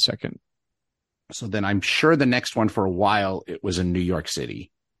first and second. So then I'm sure the next one for a while, it was in New York City.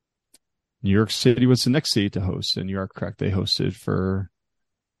 New York City was the next city to host, and you are correct. They hosted for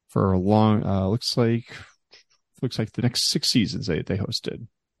a long, looks like the next 6 seasons they hosted.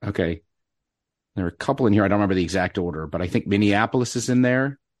 Okay. There are a couple in here. I don't remember the exact order, but I think Minneapolis is in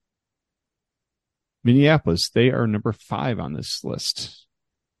there. Minneapolis, they are number 5 on this list.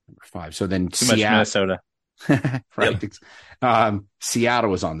 Number 5. So then too much Minnesota. Right.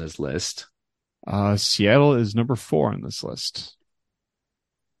 Seattle was on this list. Seattle is number 4 on this list.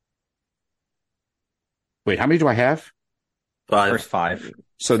 Wait, how many do I have? 5. First 5.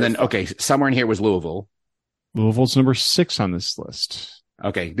 So then, okay, somewhere in here was Louisville. Louisville's number 6 on this list.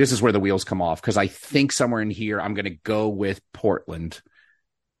 Okay, this is where the wheels come off because I think somewhere in here I'm going to go with Portland.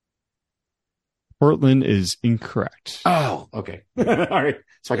 Portland is incorrect. Oh, okay. All right.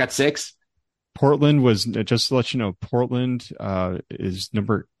 So I got 6. Portland was, just to let you know, Portland is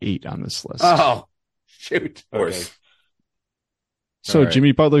number 8 on this list. Oh, shoot. Of course. Okay. So, right.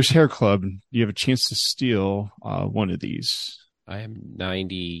 Jimmy Butler's Hair Club, you have a chance to steal one of these. I am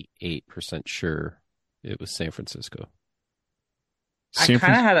 98% sure it was San Francisco. I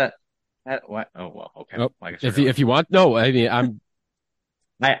kind of had what? Oh, well, okay. Oh, Like if you want, no, I mean,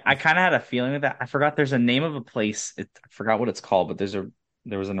 I kind of had a feeling of that. I forgot there's a name of a place. I forgot what it's called, but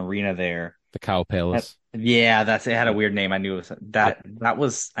there was an arena there. the Cow Palace. Yeah, it had a weird name. I knew it was that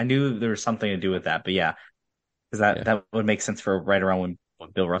was I knew there was something to do with that, but yeah, because that would make sense for right around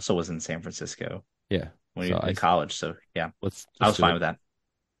when Bill Russell was in San Francisco. Yeah, when he was in college. So yeah, I was fine with that.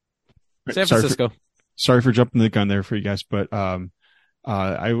 San Francisco. Sorry for jumping the gun there for you guys, but San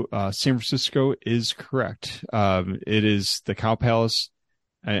Francisco is correct. It is the Cow Palace,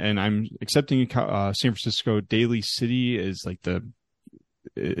 and I'm accepting San Francisco. Daly City is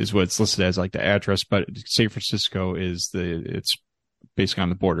what it's listed as, like the address, but San Francisco it's basically on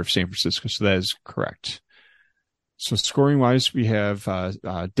the border of San Francisco, so that is correct. So scoring wise, we have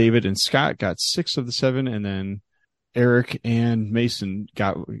David and Scott got 6 of the 7, and then Eric and Mason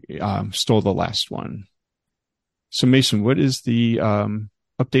got stole the last one. So Mason, what is the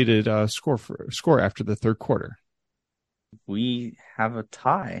updated score after the third quarter? We have a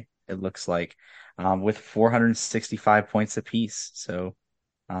tie, it looks like, with 465 points apiece. So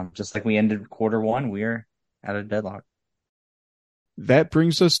just like we ended quarter one, we're at a deadlock. That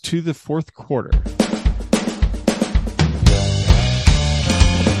brings us to the fourth quarter.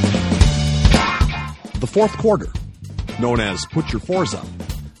 The fourth quarter, known as Put Your Fours Up.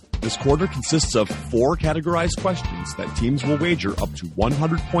 This quarter consists of 4 categorized questions that teams will wager up to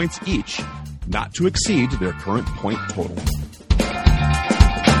 100 points each, not to exceed their current point total.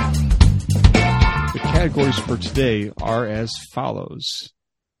 The categories for today are as follows.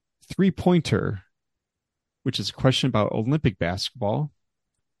 3-pointer, which is a question about Olympic basketball.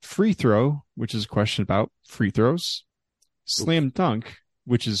 Free throw, which is a question about free throws. Slam dunk,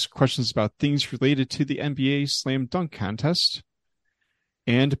 which is questions about things related to the NBA slam dunk contest.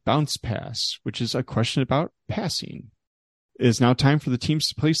 And bounce pass, which is a question about passing. It is now time for the teams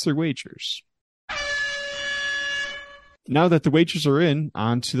to place their wagers. Now that the wagers are in,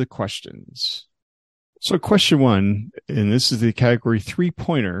 on to the questions. So question 1, and this is the category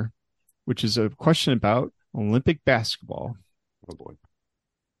 3-pointer, which is a question about Olympic basketball. Oh boy.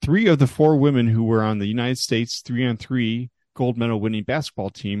 3 of the 4 women who were on the United States 3-on-3 gold medal winning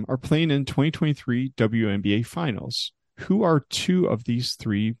basketball team are playing in 2023 WNBA finals. Who are 2 of these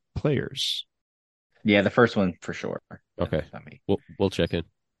 3 players? Yeah, the first one for sure. Okay, we'll check in.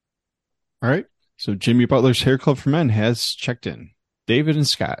 All right. So Jimmy Butler's Hair Club for Men has checked in. David and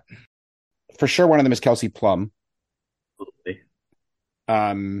Scott. For sure, one of them is Kelsey Plum. Absolutely.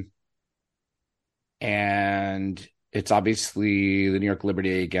 And it's obviously the New York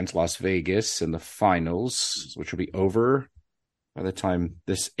Liberty against Las Vegas in the finals, which will be over by the time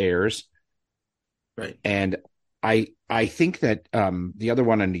this airs. Right. And I think that the other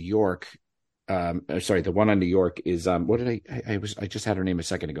one in New York, the one on New York is what did I just had her name a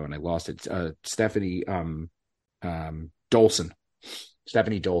second ago and I lost it. Stephanie Dolson.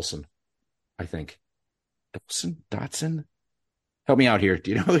 Stephanie Dolson, I think. Dotson? Help me out here.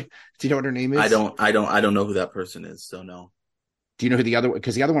 Do you know what her name is? I don't know who that person is, so no. Do you know who the other one?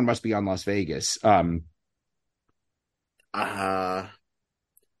 Because the other one must be on Las Vegas. Well,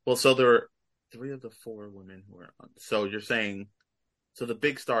 so there were 3 of the 4 women who were on. So you're saying, so the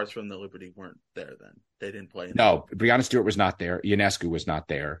big stars from the Liberty weren't there then? They didn't play? No, Breonna Stewart was not there. Ionescu was not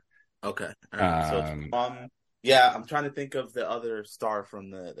there. Okay. All right. So yeah, I'm trying to think of the other star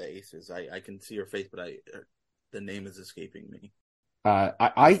from the Aces. I can see her face, but the name is escaping me.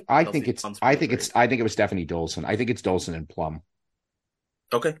 I think it was Stephanie Dolson. I think it's Dolson and Plum.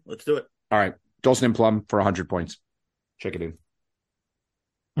 Okay, let's do it. All right, Dolson and Plum for 100 points. Check it in.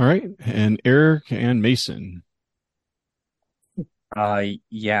 All right, and Eric and Mason.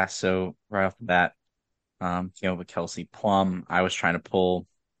 Yeah. So right off the bat, came up with Kelsey Plum. I was trying to pull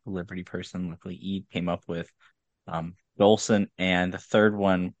a Liberty person. Luckily, E came up with Dolson, and the third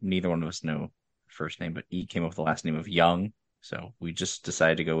one, neither one of us know first name, but E came up with the last name of Young. So we just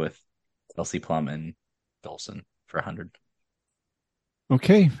decided to go with Kelsey Plum and Dolson for 100.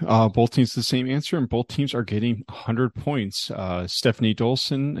 Okay, both teams the same answer, and both teams are getting 100 points. Stephanie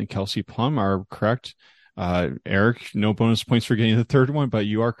Dolson and Kelsey Plum are correct. Eric, no bonus points for getting the third one, but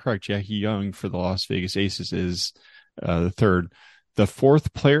you are correct. Jackie Young for the Las Vegas Aces is the third. The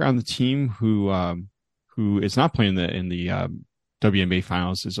fourth player on the team who is not playing in the WNBA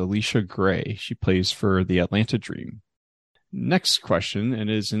finals is Alicia Gray. She plays for the Atlanta Dream. next question, and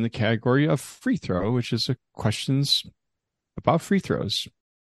is in the category of free throw, which is questions about free throws.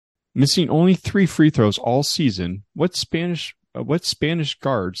 Missing only 3 free throws all season, what Spanish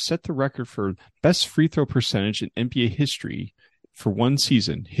guard set the record for best free throw percentage in NBA history for one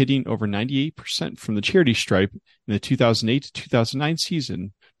season, hitting over 98% from the charity stripe in the 2008 to 2009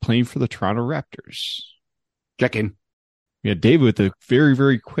 season, playing for the Toronto Raptors? Check in. Yeah, David with a very,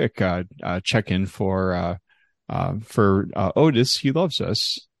 very quick check-in for Otis. He loves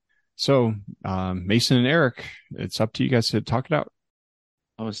us. So, Mason and Eric, it's up to you guys to talk it out.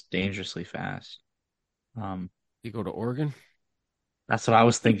 I was dangerously fast. You go to Oregon? That's what I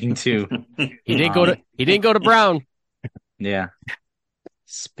was thinking too. He didn't go to Brown. Yeah.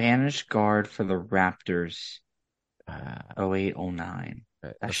 Spanish guard for the Raptors. 08-09.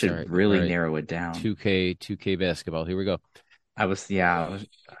 That should really narrow it down. 2K basketball. Here we go.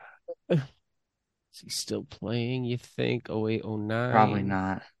 Is he still playing, you think? 08-09? Probably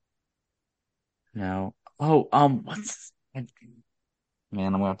not. No. Oh, man,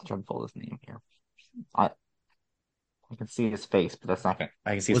 I'm gonna have to try to pull this name here. I can see his face, but that's not gonna.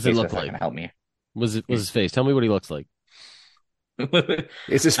 I can see his face, but that's not gonna help me. Was his face? Tell me what he looks like.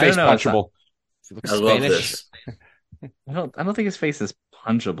 Is his face punchable? I love this. I don't think his face is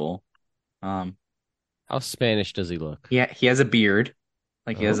punchable. How Spanish does he look? Yeah, he has a beard.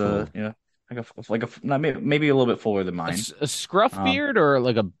 Like he has maybe a little bit fuller than mine. A scruff beard or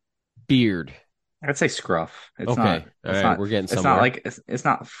like a beard? I'd say scruff. It's okay. Not, we're getting somewhere. It's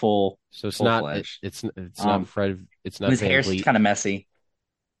not full. So it's full not. Fledged. It's not Fred. It's not. His hair's kind of messy.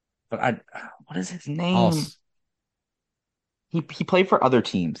 But what is his name? He played for other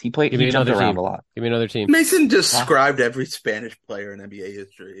teams. He jumped around a lot. Give me another team. Mason described every Spanish player in NBA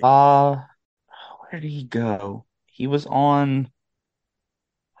history. Where did he go? He was on.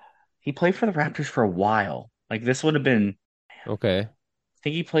 He played for the Raptors for a while. Like this would have been. Okay. I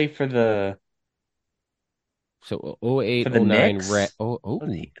think he played for the. So 08, for the 09, Knicks? I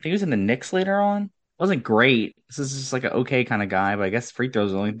think he was in the Knicks later on. Wasn't great. This is just like an okay kind of guy, but I guess free throws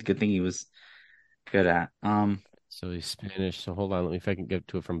is the only good thing he was good at. So he's Spanish. So hold on, let me see if I can get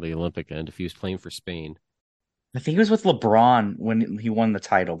to it from the Olympic end. If he was playing for Spain, I think he was with LeBron when he won the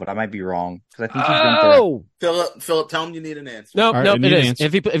title, but I might be wrong because I think he jumped there. Philip, tell him you need an answer. Nope, it is.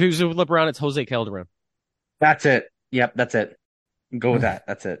 If he was with LeBron, it's Jose Calderon. That's it. Yep, that's it. Go with that.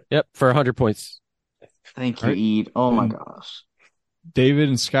 That's it. Yep, for 100 points. Thank you, Ede. Oh my gosh. David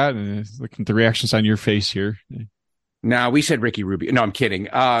and Scott, looking at the reactions on your face here. No, we said Ricky Rubio. No, I'm kidding.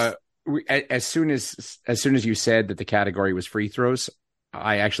 As soon as you said that the category was free throws,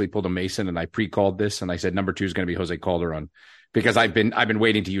 I actually pulled a Mason and I pre-called this and I said number 2 is going to be Jose Calderon because I've been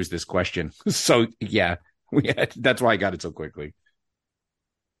waiting to use this question. So yeah, that's why I got it so quickly.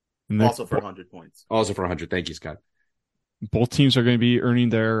 Also for 100 points. Also for 100. Thank you, Scott. Both teams are going to be earning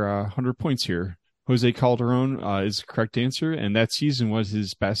their 100 points here. Jose Calderon is the correct answer, and that season was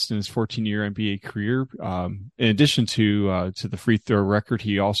his best in his 14-year NBA career. In addition to the free throw record,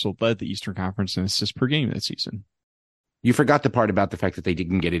 he also led the Eastern Conference in assists per game that season. You forgot the part about the fact that they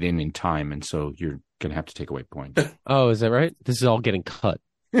didn't get it in time, and so you're going to have to take away points. Oh, is that right? This is all getting cut.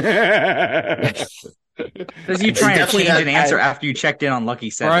 Because you trying to change an answer after you checked in on Lucky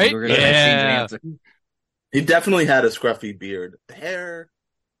 7. Right? We're going to change an answer. He definitely had a scruffy beard. The hair...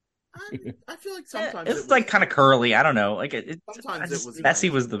 I feel like sometimes it's like kind of curly. I don't know. Like sometimes it was Messi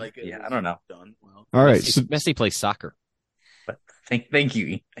nice. was the like I don't know. Done well. All right, Messi plays soccer. But thank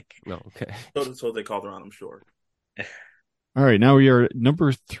you. No, okay. So they called around. I'm sure. All right, now we are at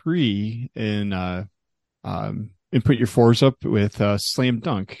number 3 in input your fours up with slam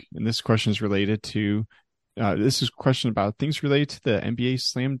dunk, and this question is related to. This is a question about things related to the NBA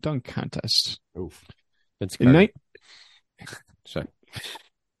slam dunk contest. Oof. Sorry.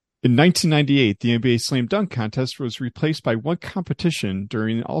 In 1998, the NBA Slam Dunk Contest was replaced by one competition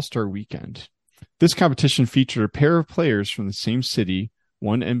during the All-Star Weekend. This competition featured a pair of players from the same city,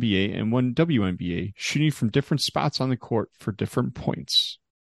 one NBA and one WNBA, shooting from different spots on the court for different points.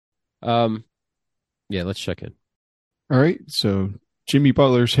 Yeah, let's check in. All right, so Jimmy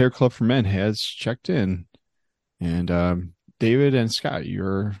Butler's Hair Club for Men has checked in, and David and Scott,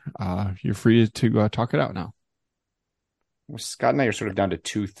 you're free to talk it out now. Well, Scott and I are sort of down to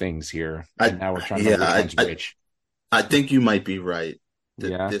 2 things here, and now we're trying to know which one's which. I think you might be right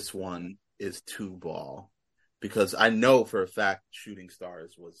that this one is 2-ball, because I know for a fact Shooting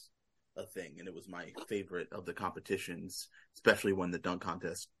Stars was a thing, and it was my favorite of the competitions, especially when the dunk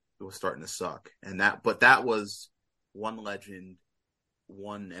contest was starting to suck. But that was one legend,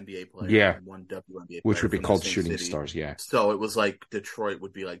 one NBA player, and one WNBA player, which would be called Shooting city. Stars. Yeah. So it was like Detroit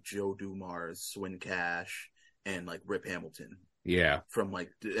would be like Joe Dumars, Swin Cash, and like Rip Hamilton. Yeah. From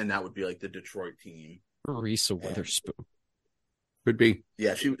and that would be like the Detroit team. Teresa Witherspoon. Could be.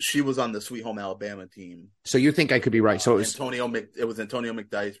 Yeah, she was on the Sweet Home Alabama team. So you think I could be right? So it was Antonio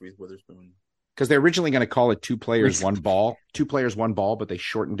McDyess, Reese Witherspoon. Because they're originally going to call it 2 players, 1 ball. 2 players, 1 ball, but they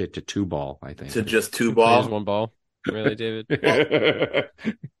shortened it to 2 ball, I think. To just 2 Players, ball? 1 ball. Really, David?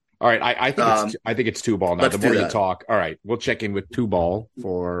 All right, I think it's 2 ball now. The more you talk. All right, we'll check in with 2 ball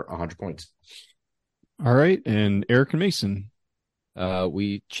for 100 points. All right, and Eric and Mason.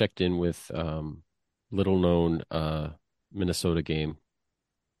 We checked in with little known Minnesota game.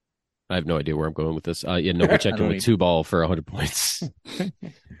 I have no idea where I'm going with this. We checked in with 2 ball for 100 points.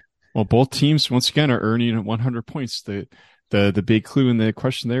 Well, both teams once again are earning 100 points. The big clue in the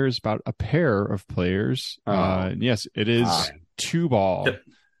question there is about a pair of players. Yes, it is 2 ball.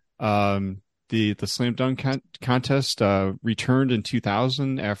 The slam dunk contest returned in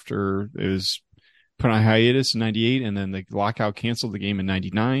 2000 after it was put on hiatus in 98, and then the lockout canceled the game in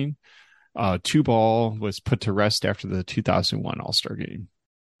 99. 2 ball was put to rest after the 2001 All-Star game.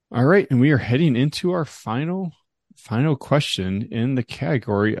 All right, and we are heading into our final question in the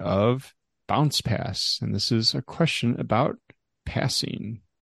category of bounce pass, and this is a question about passing.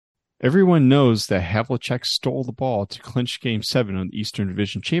 Everyone knows that Havlicek stole the ball to clinch Game 7 of the Eastern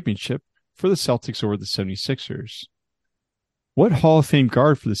Division Championship for the Celtics over the 76ers. What Hall of Fame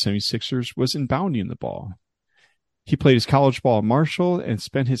guard for the 76ers was inbounding the ball? He played his college ball at Marshall and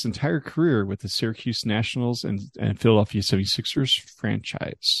spent his entire career with the Syracuse Nationals and Philadelphia 76ers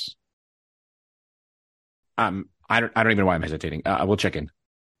franchise. I don't even know why I'm hesitating. We'll check in.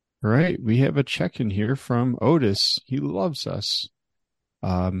 All right, we have a check-in here from Otis. He loves us.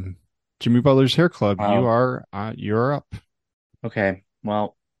 Jimmy Butler's Hair Club. You're up. Okay,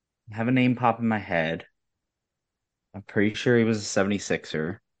 well, I have a name pop in my head. I'm pretty sure he was a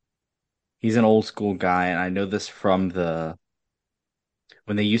 76er. He's an old school guy, and I know this from when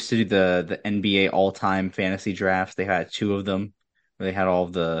they used to do the NBA all-time fantasy drafts. They had 2 of them where they had all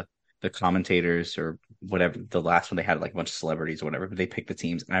of the commentators or whatever. The last one they had like a bunch of celebrities or whatever, but they picked the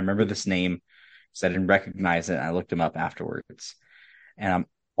teams. And I remember this name because I didn't recognize it. And I looked him up afterwards, and I'm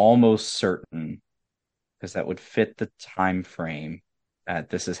almost certain because that would fit the time frame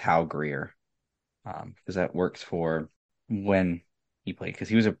that this is Hal Greer, because that works for when he played, because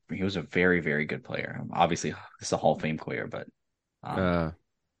he was a very, very good player. Obviously, it's a Hall of Fame player, but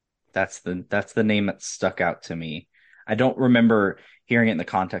that's the name that stuck out to me. I don't remember hearing it in the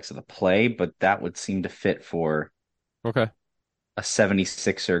context of the play, but that would seem to fit for a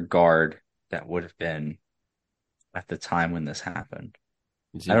 76er guard that would have been at the time when this happened.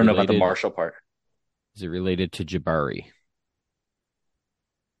 I don't know about the Marshall part. Is it related to Jabari?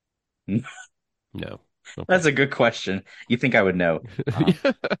 No. Okay. That's a good question. You think I would know?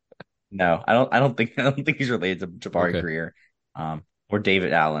 No, I don't think he's related to Jabari Greer, or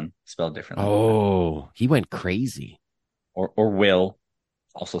David Allen, spelled differently. Oh, he went crazy. Or Will,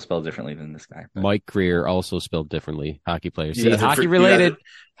 also spelled differently than this guy. But... Mike Greer, also spelled differly. Hockey player. See, hockey related.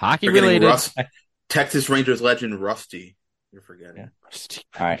 Hockey related. Texas Rangers legend Rusty. You're forgetting. Yeah. Rusty.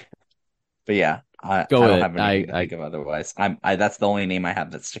 All right, but yeah, I don't have anything to think of otherwise. That's the only name I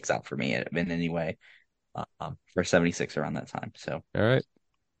have that sticks out for me in any way. For 76 around that time. So all right,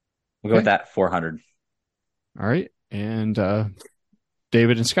 we'll go with that 400. All right, and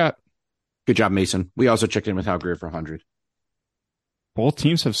David and Scott. Good job, Mason. We also checked in with Hal Greer for 100. Both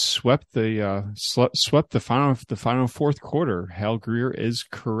teams have swept the final fourth quarter. Hal Greer is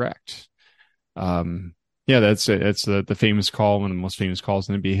correct. That's it. It's the famous call, one of the most famous calls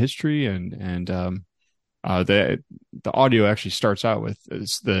in NBA history, and the audio actually starts out with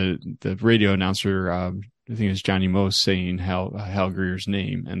the radio announcer. I think it's Johnny Moe saying Hal Greer's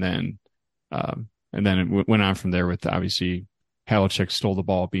name, and then it went on from there with obviously Havlicek stole the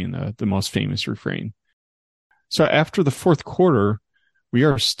ball being the most famous refrain. So after the fourth quarter, we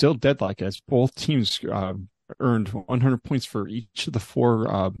are still deadlocked as both teams earned 100 points for each of the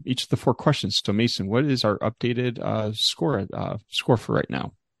four questions. So Mason, what is our updated score for right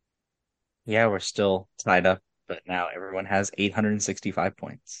now? Yeah, we're still tied up, but now everyone has 865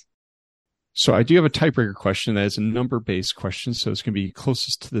 points. So I do have a tiebreaker question that is a number-based question, so it's going to be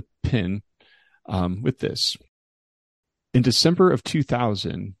closest to the pin with this. In December of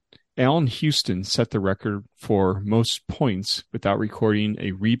 2000, Allen Houston set the record for most points without recording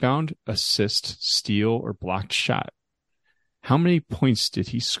a rebound, assist, steal, or blocked shot. How many points did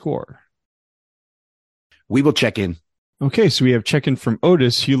he score? We will check in. Okay, so we have check-in from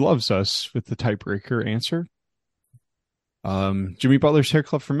Otis. He loves us with the tiebreaker answer. Jimmy Butler's Hair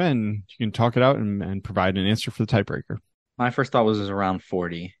Club for Men. You can talk it out and provide an answer for the tiebreaker. My first thought was around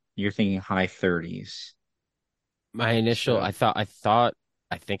 40. You're thinking high 30s. My initial, I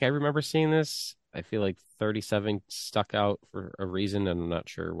think I remember seeing this. I feel like 37 stuck out for a reason, and I'm not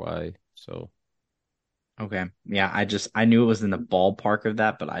sure why. So, Okay. Yeah, I knew it was in the ballpark of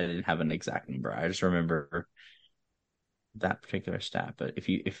that, but I didn't have an exact number. I just remember that particular stat. But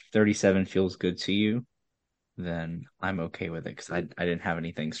if 37 feels good to you, then I'm okay with it because I didn't have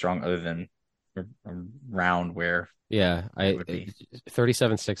anything strong other than around where yeah, it would be.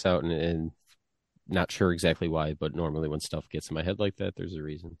 37 sticks out, and not sure exactly why, but normally when stuff gets in my head like that, there's a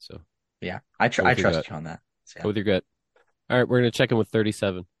reason. So, Yeah, I trust you on that. So, go with your gut. All right, we're going to check in with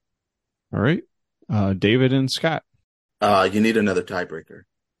 37. All right. David and Scott You need another tiebreaker.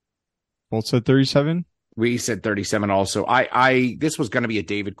 both said 37. We said 37 also. I this was going to be a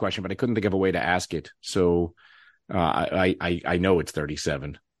David question, but I couldn't think of a way to ask it. So I know it's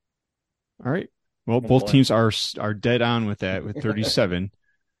 37. All right. Well, both teams are dead on with that, with 37.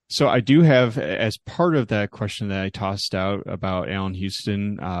 So I do have, as part of that question that I tossed out about Allen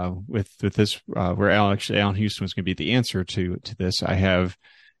Houston, with this, where Allen Houston was going to be the answer to this, I have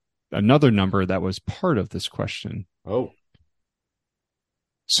another number that was part of this question. Oh.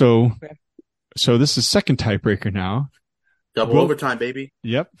 So this is second tiebreaker now. Double overtime, baby.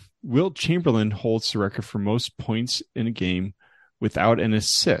 Yep. Wilt Chamberlain holds the record for most points in a game without an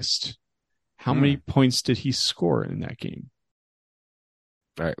assist. How many points did he score in that game?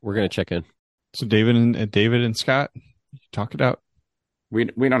 All right, we're going to check in. So David and Scott, talk it out. We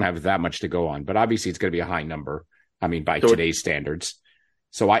don't have that much to go on, but obviously it's going to be a high number. I mean, by today's standards.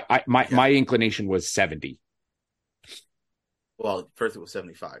 So my inclination was 70. Well, first it was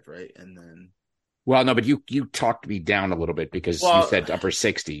 75, right? And then. Well, no, but you talked me down a little bit because you said upper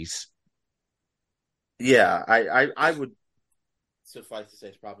 60s. Yeah, I would suffice to say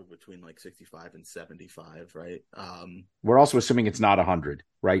it's probably between like 65 and 75, right? We're also assuming it's not 100,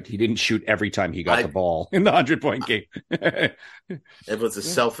 right? He didn't shoot every time he got the ball in the 100-point game. It was a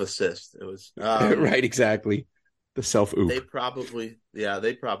self-assist. It was right, exactly. The self-oop. They probably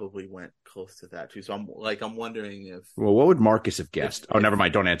went close to that too. So I'm wondering if. Well, what would Marcus have guessed? Never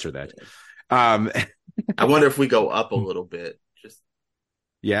mind. Don't answer that. I wonder if we go up a little bit. Just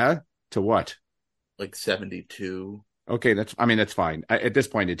to what? Like 72. Okay, that's fine. At this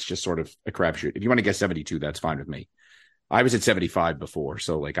point, it's just sort of a crapshoot. If you want to guess 72, that's fine with me. I was at 75 before,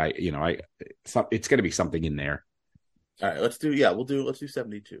 so it's going to be something in there. All right, let's do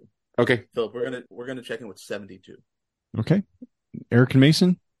 72. Okay, Philip, we're gonna check in with 72. Okay, Eric and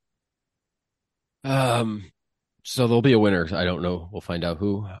Mason. So there'll be a winner. I don't know. We'll find out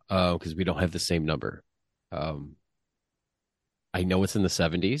who, because we don't have the same number. I know it's in the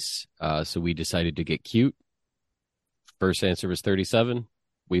 70s, so we decided to get cute. First answer was 37.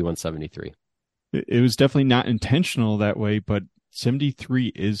 We won 73. It was definitely not intentional that way, but 73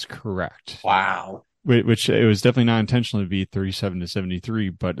 is correct. Wow. Which it was definitely not intentional to be 37 to 73,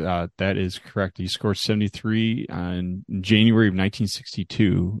 but that is correct. He scored 73 in January of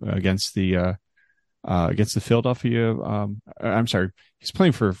 1962 against the Philadelphia. I'm sorry, he's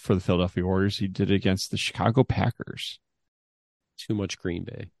playing for the Philadelphia Warriors. He did it against the Chicago Packers. Too much Green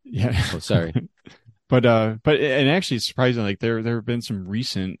Bay. Yeah. Oh, sorry. But actually it's surprising. Like there have been some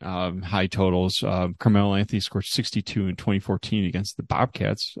recent high totals. Carmelo Anthony scored 62 in 2014 against the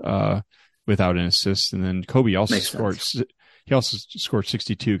Bobcats without an assist, and then Kobe also scored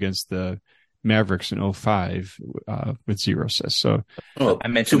 62 against the Mavericks in 2005 with 0 assists. So I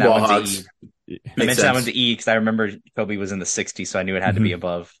mentioned that one to E. I mentioned that one to E because I remember Kobe was in the 60s, so I knew it had to be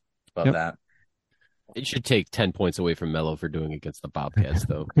above that. It should take 10 points away from Melo for doing against the Bobcats,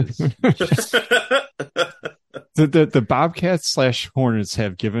 though. The Bobcats / Hornets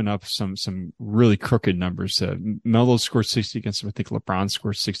have given up some really crooked numbers. Melo scored 60 against them. I think LeBron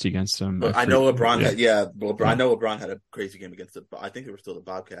scored 60 against them. I know LeBron I know LeBron had a crazy game against I think they were still the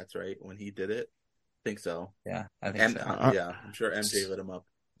Bobcats, right? When he did it. I think so. Yeah, I think so. I'm sure MJ lit him up.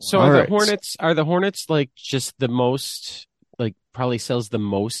 So are the Hornets like just the most, like probably sells the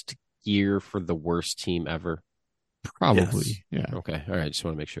most gear for the worst team ever? Probably. Yes. Yeah. Okay. All right. I just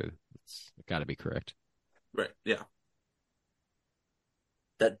want to make sure it's got to be correct. Right. Yeah.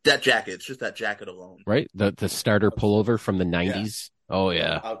 That jacket. It's just that jacket alone. Right. The starter pullover from the 90s. Yeah. Oh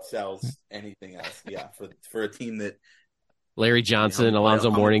yeah. Outsells anything else. Yeah. For a team that Larry Johnson, Alonzo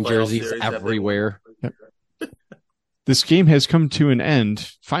Mourning jerseys everywhere. Yep. This game has come to an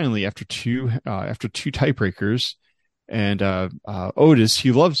end finally after two tiebreakers, and Otis,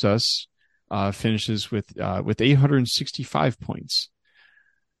 he loves us, finishes with 865 points.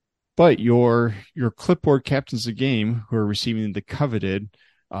 But your clipboard captains of the game, who are receiving the coveted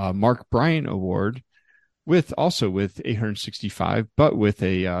Mark Bryant Award, with 865, but with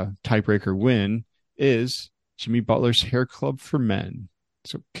a tiebreaker win, is Jimmy Butler's Hair Club for Men.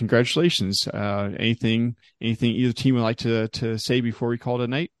 So congratulations. Anything either team would like to say before we call it a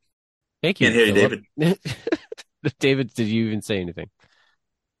night? Thank you. Can't hear you, David. David, did you even say anything?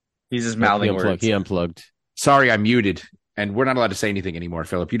 He's just mouthing words. He unplugged. Sorry, I'm muted, and we're not allowed to say anything anymore,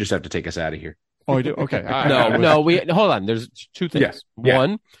 Philip. You just have to take us out of here. Oh, I do? Okay. We hold on. There's two things. Yeah.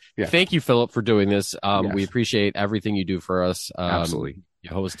 One, Yeah. thank you, Philip, for doing this. Yes. We appreciate everything you do for us. Absolutely. You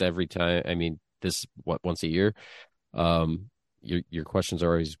host every time. I mean, once a year. Your questions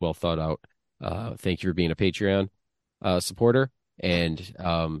are always well thought out. Thank you for being a Patreon supporter. And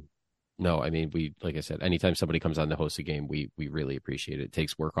no, I mean, like I said, anytime somebody comes on to host a game, we really appreciate it. It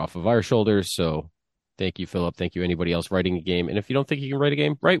takes work off of our shoulders. So thank you, Philip. Thank you, anybody else writing a game. And if you don't think you can write a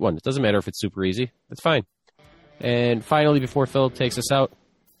game, write one. It doesn't matter if it's super easy. That's fine. And finally, before Philip takes us out,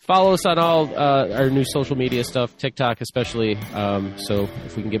 follow us on all our new social media stuff, TikTok especially. So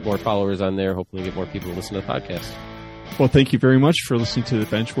if we can get more followers on there, hopefully get more people to listen to the podcast. Well, thank you very much for listening to the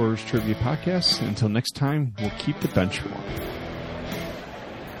Bench Warmers Trivia Podcast. Until next time, we'll keep the bench warm.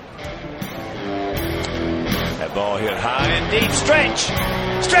 That ball hit high and deep. Stretch!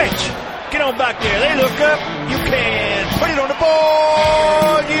 Get on back there. They look up. You can put it on the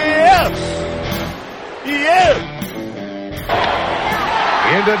board. Yes!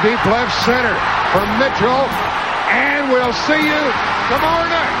 Into deep left center for Mitchell. And we'll see you tomorrow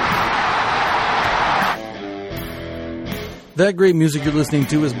night. That great music you're listening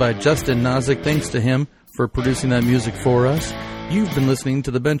to is by Justin Nozick. Thanks to him for producing that music for us. You've been listening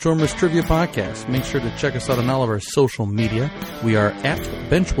to the Benchwarmers Trivia Podcast. Make sure to check us out on all of our social media. We are at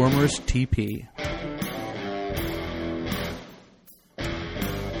Benchwarmers TP.